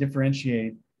be able to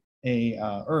differentiate a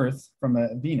Earth from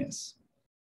a Venus.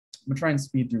 I'm gonna try and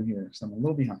speed through here because I'm a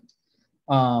little behind.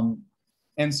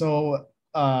 And so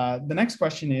the next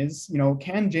question is,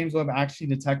 can James Webb actually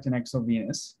detect an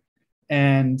exovenus?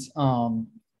 And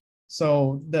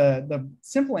so the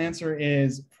simple answer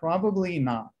is probably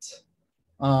not.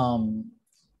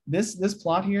 This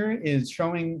plot here is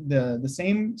showing the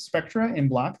same spectra in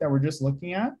black that we're just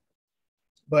looking at,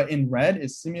 but in red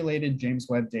is simulated James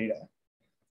Webb data.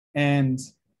 And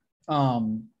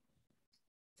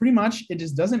pretty much it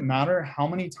just doesn't matter how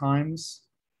many times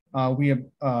we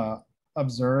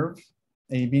observe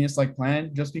a Venus-like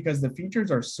planet, just because the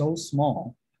features are so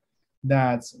small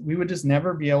that we would just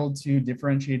never be able to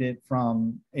differentiate it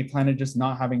from a planet just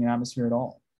not having an atmosphere at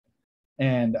all.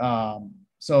 And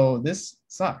so this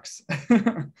sucks.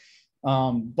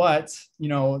 But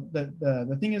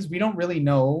the thing is, we don't really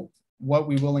know what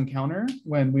we will encounter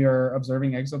when we are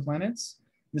observing exoplanets.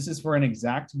 This is for an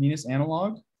exact Venus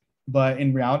analog, but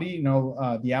in reality,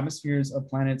 the atmospheres of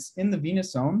planets in the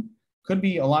Venus zone could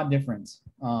be a lot different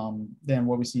than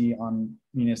what we see on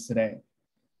Venus today.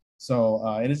 So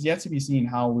it is yet to be seen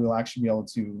how we'll actually be able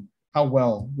to, how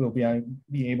well we'll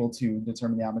be able to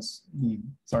determine the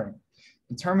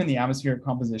atmospheric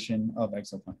composition of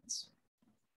exoplanets.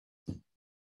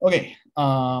 Okay,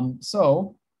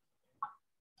 so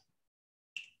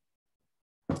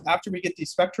after we get the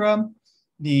spectra,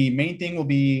 the main thing will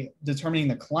be determining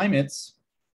the climates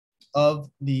of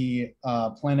the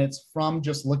planets from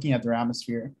just looking at their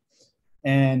atmosphere.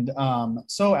 And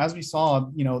so as we saw,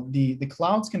 the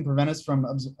clouds can prevent us from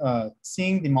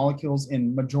seeing the molecules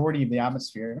in majority of the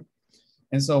atmosphere.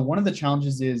 And so one of the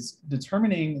challenges is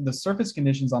determining the surface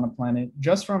conditions on a planet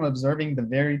just from observing the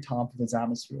very top of its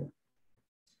atmosphere.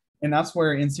 And that's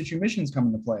where in-situ missions come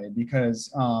into play,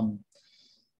 because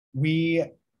we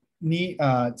need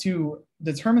to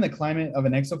determine the climate of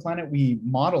an exoplanet, we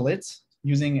model it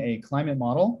using a climate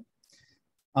model.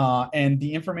 And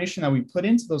the information that we put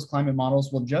into those climate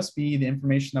models will just be the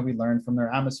information that we learned from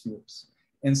their atmospheres.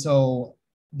 And so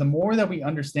the more that we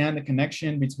understand the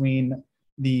connection between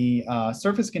the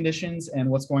surface conditions and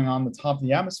what's going on the top of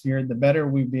the atmosphere, the better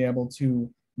we'll be able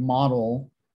to model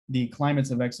the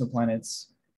climates of exoplanets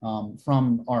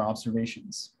from our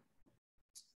observations.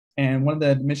 And one of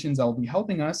the missions that will be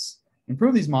helping us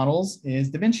improve these models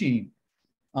is DAVINCI.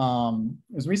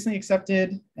 It was recently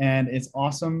accepted, and it's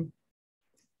awesome.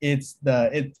 Its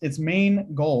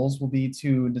main goals will be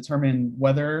to determine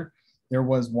whether there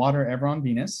was water ever on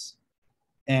Venus,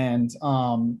 and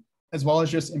as well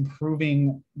as just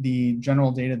improving the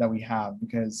general data that we have,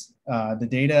 because the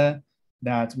data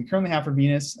that we currently have for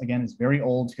Venus, again, is very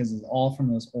old because it's all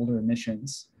from those older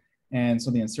missions. And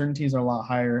so the uncertainties are a lot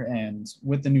higher. And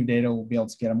with the new data, we'll be able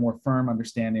to get a more firm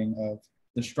understanding of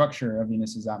the structure of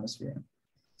Venus's atmosphere.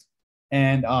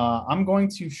 And I'm going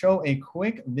to show a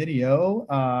quick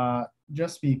video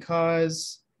just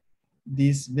because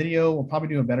this video will probably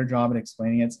do a better job at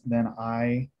explaining it than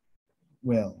I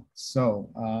will. So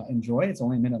enjoy, it's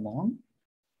only a minute long.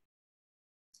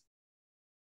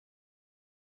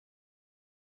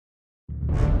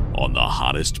 On the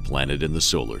hottest planet in the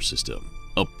solar system,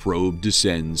 a probe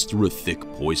descends through a thick,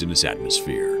 poisonous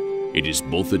atmosphere. It is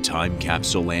both a time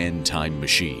capsule and time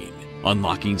machine,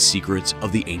 unlocking secrets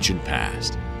of the ancient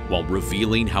past, while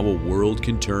revealing how a world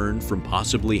can turn from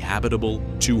possibly habitable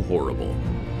to horrible.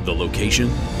 The location?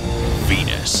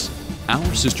 Venus.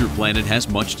 Our sister planet has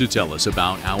much to tell us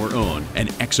about our own and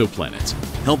exoplanets,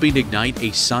 helping ignite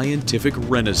a scientific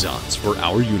renaissance for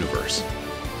our universe.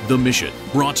 The mission,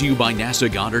 brought to you by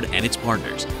NASA Goddard and its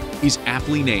partners, is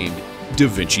aptly named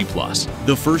DAVINCI Plus,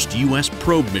 the first U.S.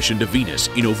 probe mission to Venus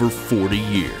in over 40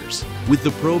 years. With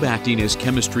the probe acting as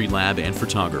chemistry lab and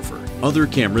photographer, other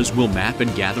cameras will map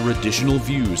and gather additional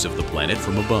views of the planet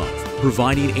from above,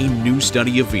 providing a new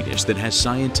study of Venus that has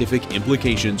scientific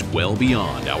implications well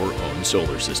beyond our own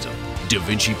solar system.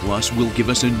 DAVINCI Plus will give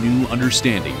us a new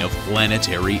understanding of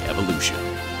planetary evolution.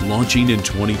 Launching in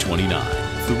 2029,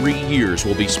 3 years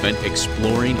will be spent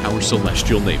exploring our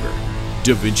celestial neighbor.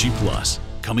 DAVINCI Plus,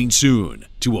 coming soon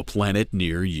to a planet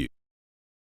near you.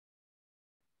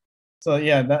 So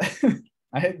yeah, that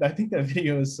I think that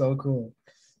video is so cool.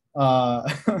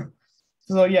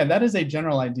 So yeah, that is a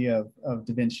general idea of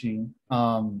DAVINCI.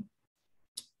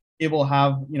 It will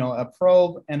have, a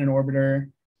probe and an orbiter.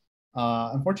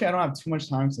 Unfortunately, I don't have too much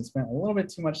time because I spent a little bit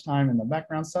too much time in the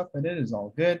background stuff, but it is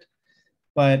all good.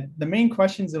 But the main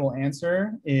questions it will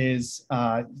answer is,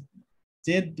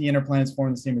 did the inner planets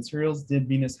form the same materials? Did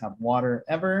Venus have water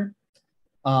ever?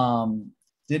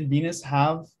 Did Venus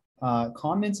have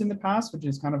continents in the past, which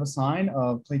is kind of a sign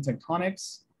of plate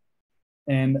tectonics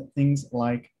and things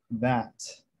like that.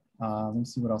 Let me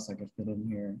see what else I could fit in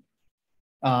here.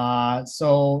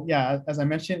 So yeah, as I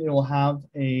mentioned, it will have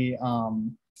a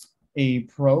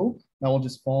probe that will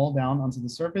just fall down onto the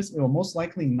surface. It will most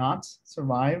likely not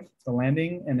survive the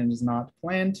landing, and it is not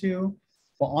planned to.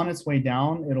 But on its way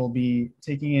down, it'll be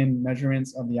taking in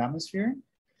measurements of the atmosphere.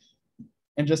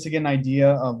 And just to get an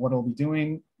idea of what it'll be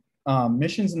doing,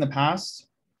 missions in the past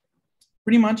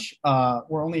pretty much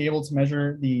were only able to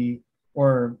measure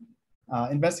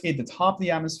investigate the top of the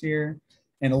atmosphere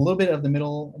and a little bit of the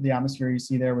middle of the atmosphere you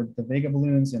see there with the Vega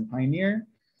balloons and Pioneer.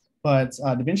 But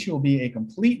DAVINCI will be a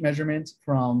complete measurement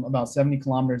from about 70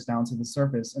 kilometers down to the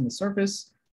surface. And the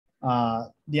surface,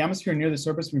 the atmosphere near the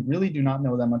surface, we really do not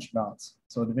know that much about.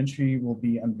 So DAVINCI will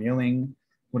be unveiling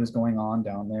what is going on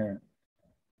down there.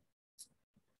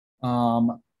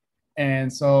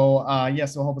 And so,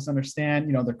 yes, it'll help us understand,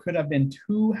 there could have been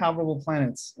 2 habitable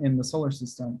planets in the solar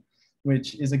system,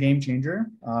 which is a game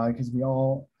changer because we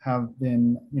all have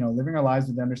been, living our lives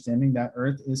with the understanding that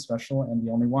Earth is special and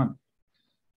the only one.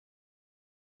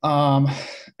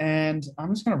 And I'm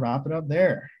just going to wrap it up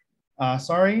there.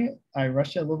 Sorry, I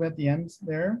rushed it a little bit at the end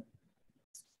there.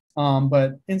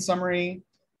 But in summary,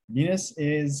 Venus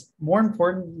is more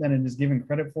important than it is given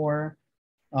credit for.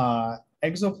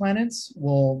 Exoplanets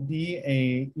will be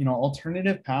a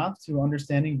alternative path to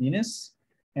understanding Venus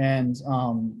and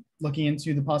looking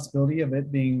into the possibility of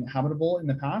it being habitable in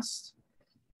the past.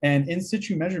 And in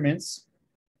situ measurements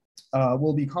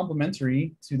will be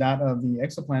complementary to that of the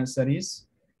exoplanet studies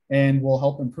and will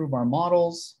help improve our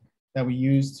models that we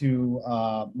use to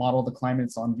model the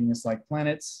climates on Venus-like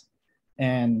planets.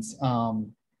 And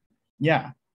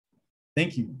yeah,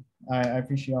 thank you. I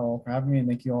appreciate you all for having me, and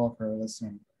thank you all for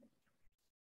listening.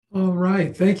 All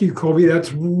right. Thank you, Colby.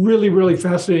 That's really, really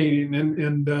fascinating.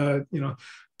 And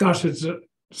gosh, it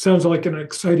sounds like an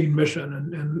exciting mission.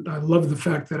 And I love the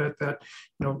fact that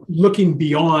looking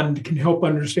beyond can help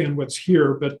understand what's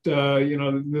here. But,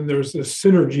 then there's this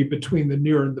synergy between the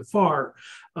near and the far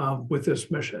with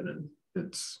this mission. And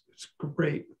it's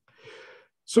great.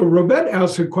 So Robert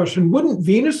asked a question, wouldn't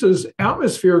Venus's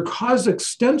atmosphere cause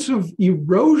extensive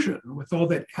erosion with all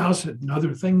that acid and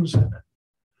other things in it?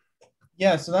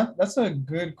 Yeah, so that's a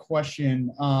good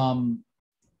question.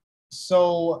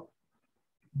 So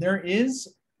there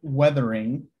is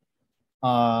weathering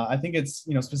I think it's,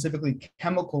 specifically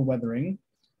chemical weathering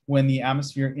when the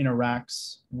atmosphere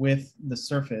interacts with the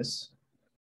surface,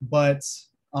 but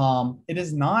it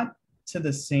is not to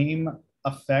the same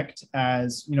effect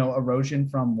as, erosion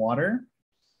from water.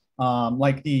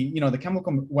 Like the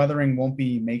chemical weathering won't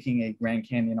be making a Grand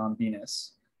Canyon on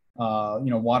Venus.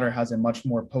 Water has a much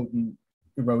more potent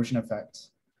erosion effect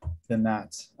than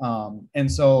that.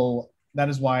 And so that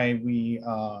is why the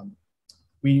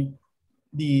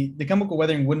chemical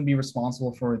weathering wouldn't be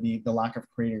responsible for the lack of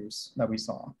craters that we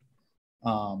saw.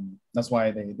 That's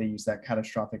why they use that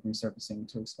catastrophic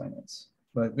resurfacing to explain it.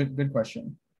 But good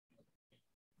question.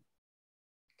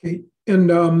 Okay, and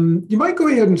you might go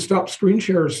ahead and stop screen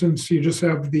share since you just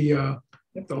have the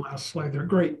last slide there.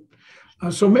 Great.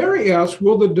 So Mary asks,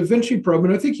 will the DAVINCI probe,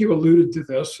 and I think you alluded to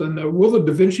this, and will the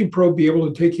DAVINCI probe be able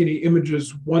to take any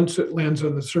images once it lands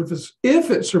on the surface if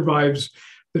it survives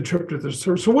the trip to the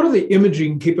surface? So what are the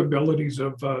imaging capabilities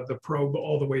of the probe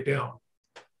all the way down?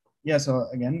 Yeah, so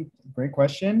again, great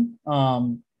question.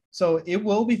 So it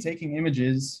will be taking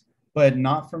images, but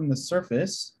not from the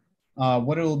surface.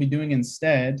 What it will be doing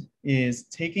instead is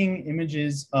taking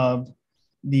images of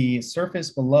the surface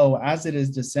below as it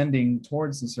is descending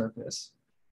towards the surface.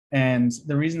 And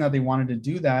the reason that they wanted to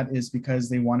do that is because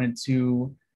they wanted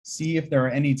to see if there are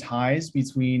any ties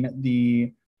between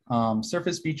the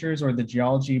surface features or the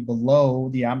geology below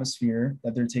the atmosphere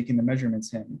that they're taking the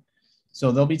measurements in.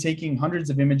 So they'll be taking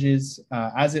hundreds of images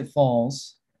as it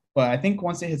falls, but I think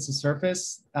once it hits the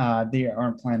surface, they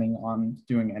aren't planning on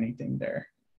doing anything there.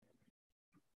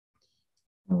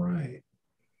 All right.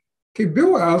 Okay,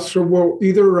 Bill asks, so will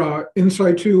either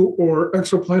in-situ or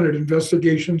exoplanet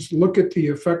investigations look at the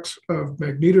effects of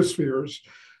magnetospheres,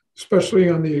 especially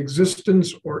on the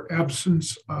existence or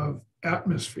absence of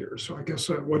atmospheres? So I guess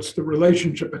what's the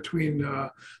relationship between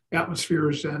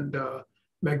atmospheres and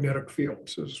magnetic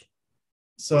fields?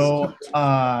 So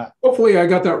hopefully I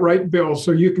got that right, Bill,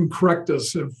 so you can correct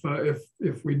us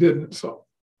if we didn't.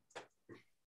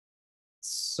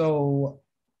 So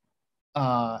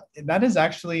that is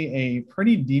actually a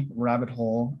pretty deep rabbit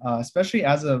hole, especially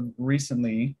as of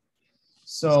recently.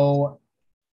 So,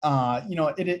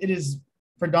 it is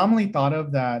predominantly thought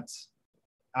of that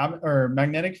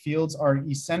magnetic fields are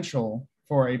essential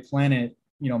for a planet,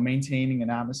 maintaining an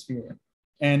atmosphere.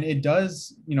 And it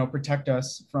does, protect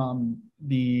us from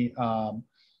the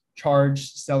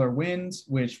charged stellar winds,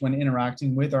 which when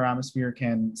interacting with our atmosphere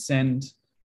can send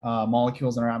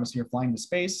molecules in our atmosphere flying to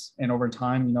space, and over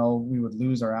time, we would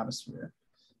lose our atmosphere.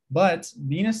 But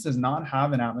Venus does not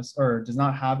have an atmosphere, or does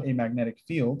not have a magnetic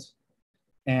field,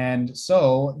 and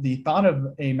so the thought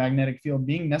of a magnetic field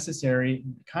being necessary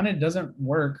kind of doesn't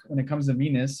work when it comes to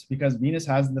Venus, because Venus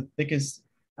has the thickest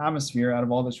atmosphere out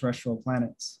of all the terrestrial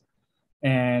planets,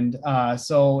 and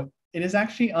so it is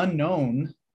actually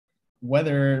unknown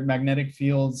whether magnetic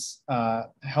fields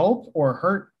help or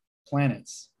hurt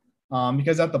planets.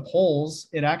 Because at the poles,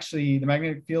 the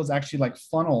magnetic fields actually like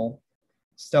funnel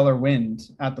stellar wind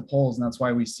at the poles, and that's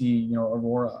why we see,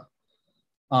 aurora.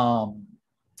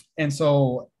 And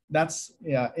so that's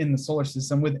in the solar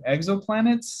system. With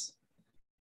exoplanets,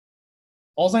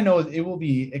 all I know is it will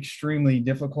be extremely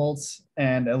difficult,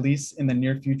 and at least in the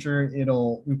near future,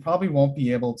 we probably won't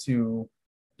be able to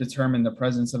determine the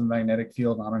presence of a magnetic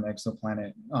field on an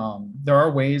exoplanet. There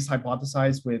are ways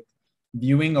hypothesized with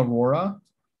viewing aurora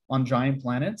on giant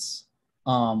planets,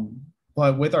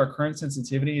 but with our current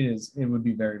sensitivity, it would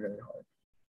be very, very hard.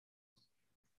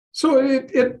 So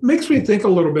it makes me think a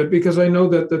little bit, because I know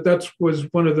that was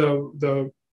one of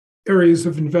the areas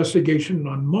of investigation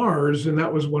on Mars, and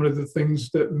that was one of the things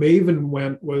that MAVEN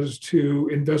went, was to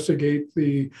investigate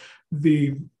the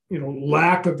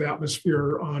lack of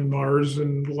atmosphere on Mars,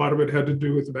 and a lot of it had to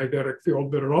do with the magnetic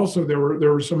field, but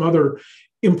there were some other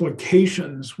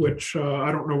implications, which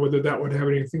I don't know whether that would have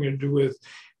anything to do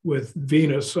with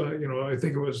Venus. I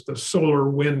think it was the solar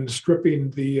wind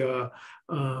stripping the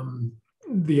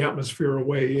atmosphere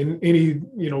away. And any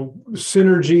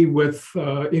synergy with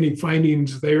any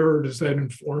findings there, or does that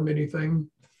inform anything?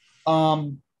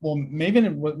 Well,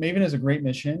 MAVEN is a great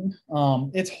mission.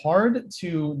 It's hard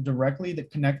to directly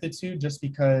connect the two, just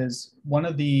because one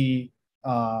of the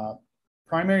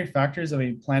primary factors of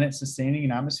a planet sustaining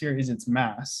an atmosphere is its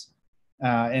mass.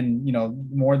 And the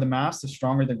more the mass, the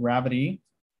stronger the gravity,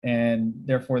 and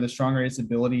therefore the stronger its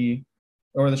ability,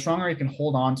 or the stronger it can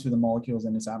hold on to the molecules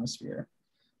in its atmosphere.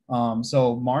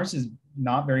 So Mars is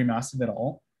not very massive at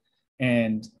all,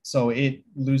 and so it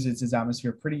loses its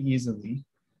atmosphere pretty easily.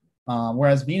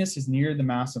 Whereas Venus is near the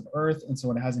mass of Earth, and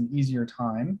so it has an easier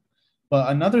time. But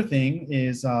another thing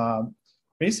is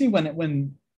basically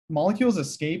when molecules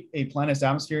escape a planet's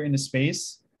atmosphere into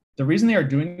space, the reason they are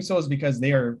doing so is because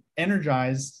they are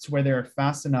energized to where they're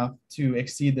fast enough to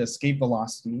exceed the escape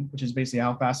velocity, which is basically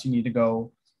how fast you need to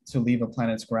go to leave a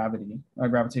planet's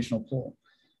gravitational pull.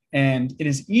 And it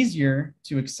is easier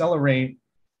to accelerate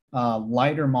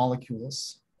lighter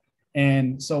molecules.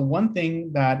 And so one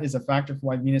thing that is a factor for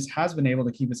why Venus has been able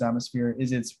to keep its atmosphere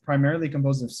is it's primarily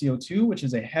composed of CO2, which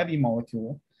is a heavy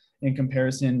molecule in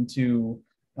comparison to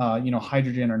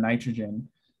hydrogen or nitrogen.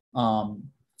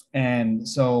 And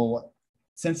so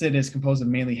since it is composed of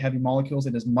mainly heavy molecules,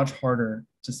 it is much harder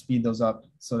to speed those up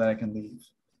so that it can leave.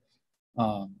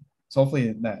 So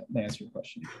hopefully that answers your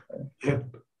question.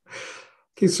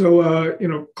 Okay, so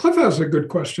Cliff has a good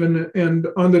question, and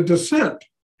on the descent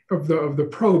of the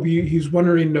probe, he's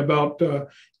wondering about a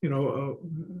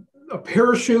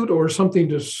parachute or something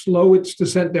to slow its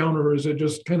descent down, or is it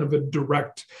just kind of a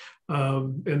direct,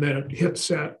 and then it hits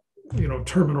at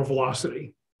terminal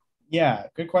velocity? Yeah,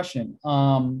 good question.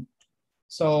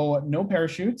 So no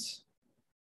parachutes.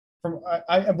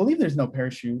 I believe there's no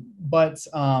parachute, but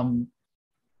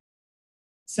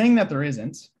saying that there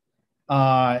isn't,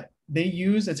 they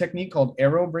use a technique called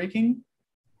aerobraking,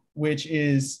 which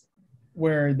is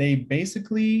where they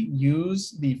basically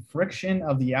use the friction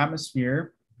of the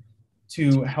atmosphere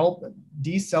to help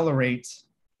decelerate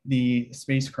the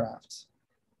spacecraft.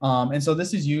 And so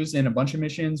this is used in a bunch of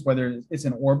missions, whether it's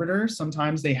an orbiter.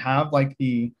 Sometimes they have like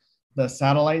the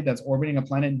satellite that's orbiting a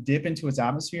planet dip into its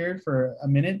atmosphere for a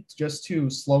minute just to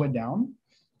slow it down,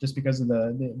 just because of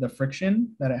the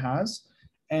friction that it has.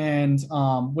 And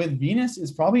with Venus,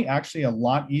 it's probably actually a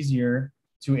lot easier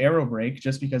to aerobrake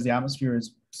just because the atmosphere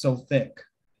is so thick.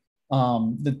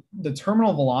 The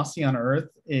terminal velocity on Earth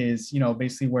is,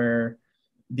 basically where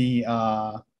the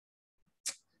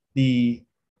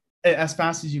as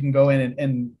fast as you can go in,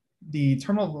 and the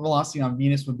terminal velocity on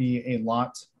Venus would be a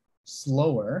lot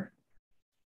slower,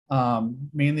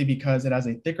 mainly because it has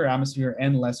a thicker atmosphere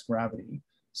and less gravity.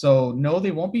 So no,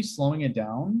 they won't be slowing it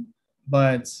down,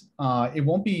 but it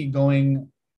won't be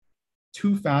going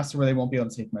too fast where they won't be able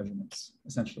to take measurements,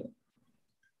 essentially.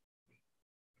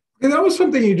 And that was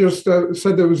something you just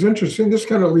said that was interesting. This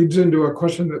kind of leads into a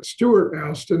question that Stuart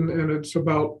asked, and it's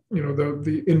about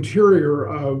the interior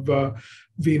of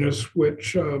Venus,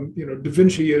 which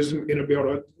DAVINCI isn't going to be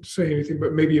able to say anything,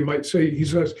 but maybe you might say, he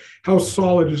says, how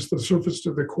solid is the surface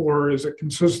to the core? Is it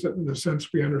consistent in the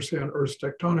sense we understand Earth's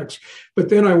tectonics? But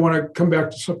then I want to come back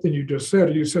to something you just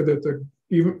said. You said that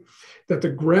the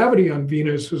gravity on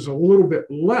Venus is a little bit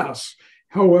less.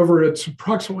 However, it's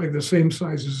approximately the same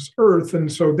size as Earth. And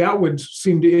so that would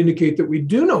seem to indicate that we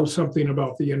do know something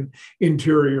about the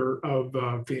interior of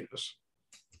Venus.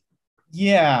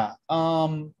 Yeah,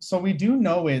 so we do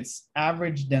know its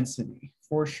average density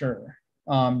for sure,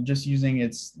 just using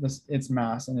its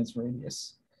mass and its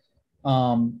radius.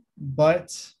 So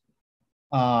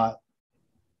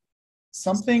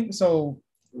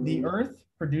the Earth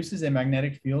produces a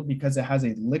magnetic field because it has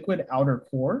a liquid outer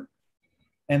core,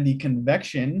 and the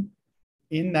convection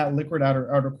in that liquid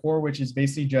outer core, which is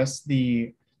basically just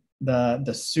the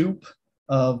soup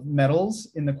of metals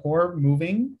in the core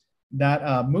moving,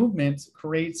 that movement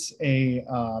creates a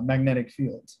magnetic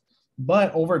field.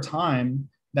 But over time,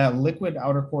 that liquid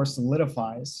outer core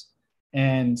solidifies.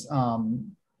 And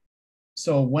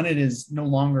so when it is no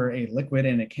longer a liquid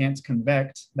and it can't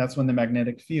convect, that's when the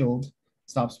magnetic field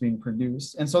stops being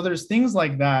produced. And so there's things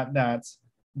like that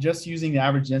just using the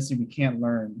average density we can't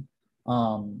learn.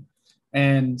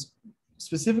 And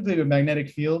specifically with magnetic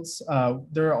fields,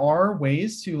 there are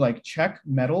ways to check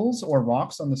metals or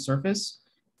rocks on the surface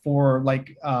for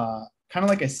kind of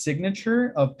like a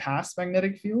signature of past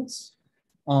magnetic fields.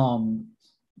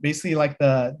 Basically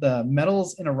the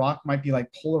metals in a rock might be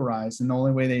polarized, and the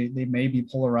only way they may be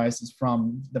polarized is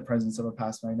from the presence of a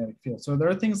past magnetic field. So there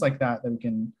are things like that we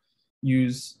can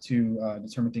use to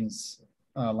determine things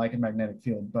like a magnetic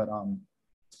field, but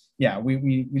yeah,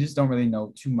 we just don't really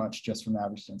know too much just from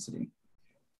average density.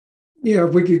 Yeah,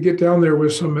 if we could get down there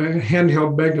with some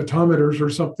handheld magnetometers or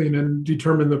something and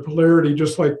determine the polarity,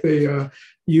 just like they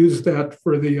used that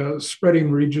for the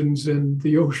spreading regions in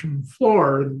the ocean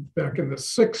floor back in the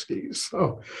 60s.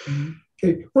 So,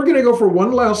 okay, we're going to go for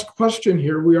one last question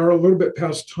here. We are a little bit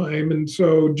past time. And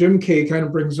so Jim K kind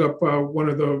of brings up one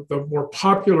of the more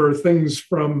popular things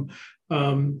from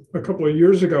a couple of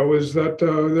years ago, is that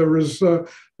there was the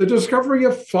discovery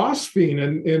of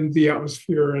phosphine in the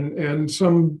atmosphere and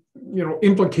some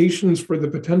implications for the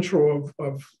potential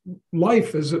of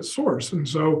life as its source. And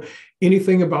so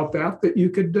anything about that you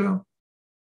could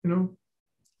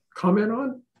comment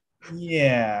on?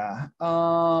 Yeah.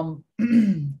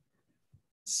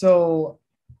 So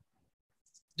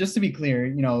just to be clear,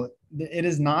 it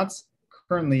is not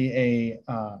currently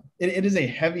it is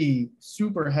a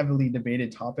super heavily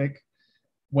debated topic.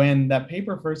 When that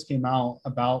paper first came out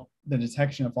about the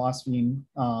detection of phosphine,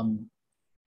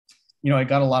 it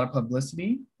got a lot of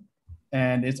publicity,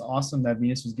 and it's awesome that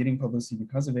Venus was getting publicity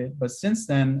because of it. But since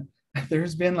then,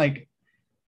 there's been I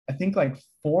think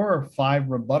 4 or 5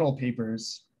 rebuttal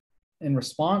papers in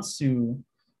response to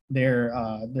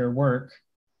their work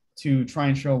to try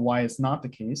and show why it's not the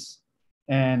case.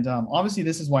 And obviously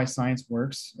this is why science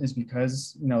works, is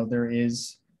because there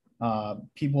is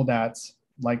people that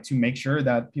like to make sure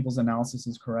that people's analysis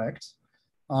is correct.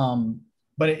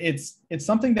 But it's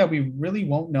something that we really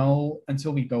won't know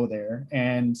until we go there.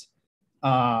 And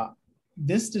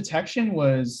this detection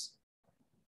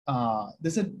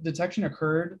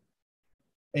occurred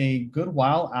a good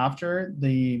while after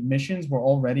the missions were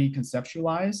already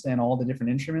conceptualized and all the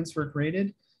different instruments were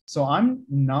created. So I'm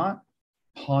not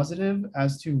positive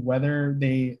as to whether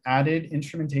they added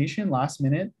instrumentation last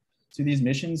minute to these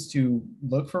missions to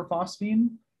look for phosphine.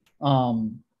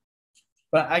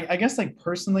 But I guess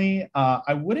personally,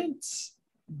 I'm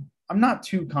not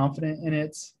too confident in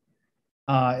it.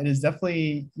 It is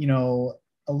definitely,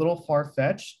 a little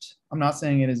far-fetched. I'm not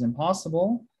saying it is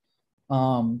impossible.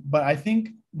 But I think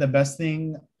the best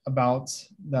thing about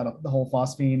the whole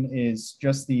phosphine is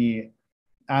just the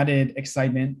added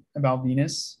excitement about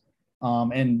Venus,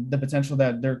 and the potential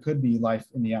that there could be life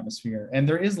in the atmosphere. And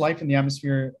there is life in the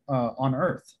atmosphere on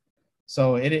Earth.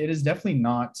 So it is definitely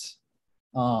not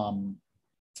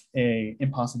a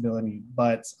impossibility,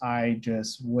 but I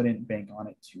just wouldn't bank on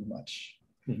it too much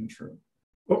being true.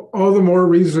 Well, all the more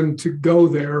reason to go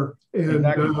there, and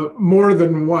exactly. More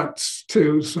than once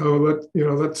too. So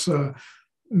let's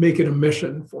make it a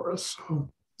mission for us. So.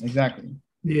 Exactly.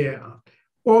 Yeah.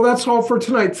 Well, that's all for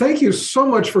tonight. Thank you so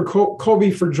much for Colby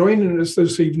for joining us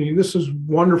this evening. This is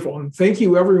wonderful. And thank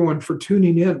you everyone for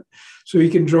tuning in. So you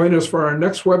can join us for our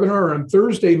next webinar on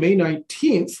Thursday, May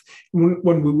 19th,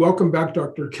 when we welcome back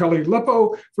Dr. Kelly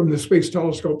Lippo from the Space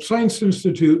Telescope Science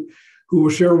Institute, who will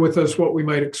share with us what we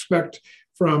might expect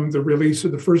from the release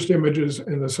of the first images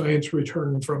and the science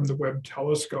return from the Webb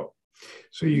telescope.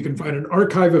 So you can find an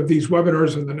archive of these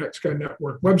webinars on the NetSky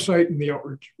Network website in the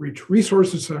Outreach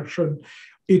Resources section.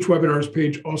 Each webinar's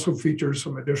page also features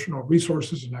some additional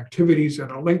resources and activities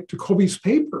and a link to Colby's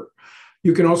paper.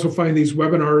 You can also find these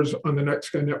webinars on the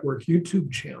NetSky Network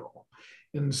YouTube channel.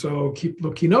 And so keep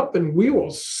looking up, and we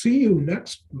will see you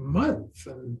next month.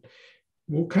 And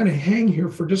we'll kind of hang here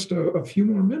for just a few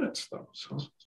more minutes, though. So